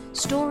characters,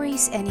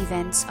 stories and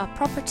events are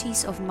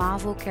properties of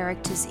Marvel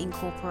Characters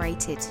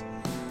Incorporated.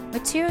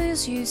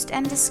 Materials used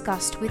and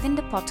discussed within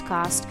the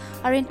podcast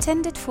are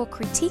intended for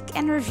critique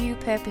and review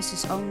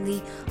purposes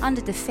only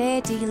under the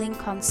fair dealing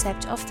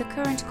concept of the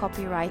current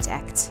Copyright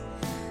Act.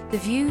 The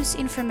views,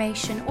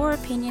 information or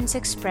opinions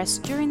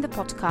expressed during the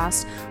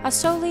podcast are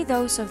solely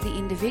those of the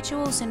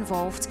individuals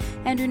involved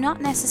and do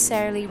not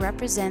necessarily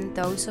represent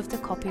those of the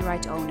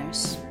copyright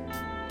owners.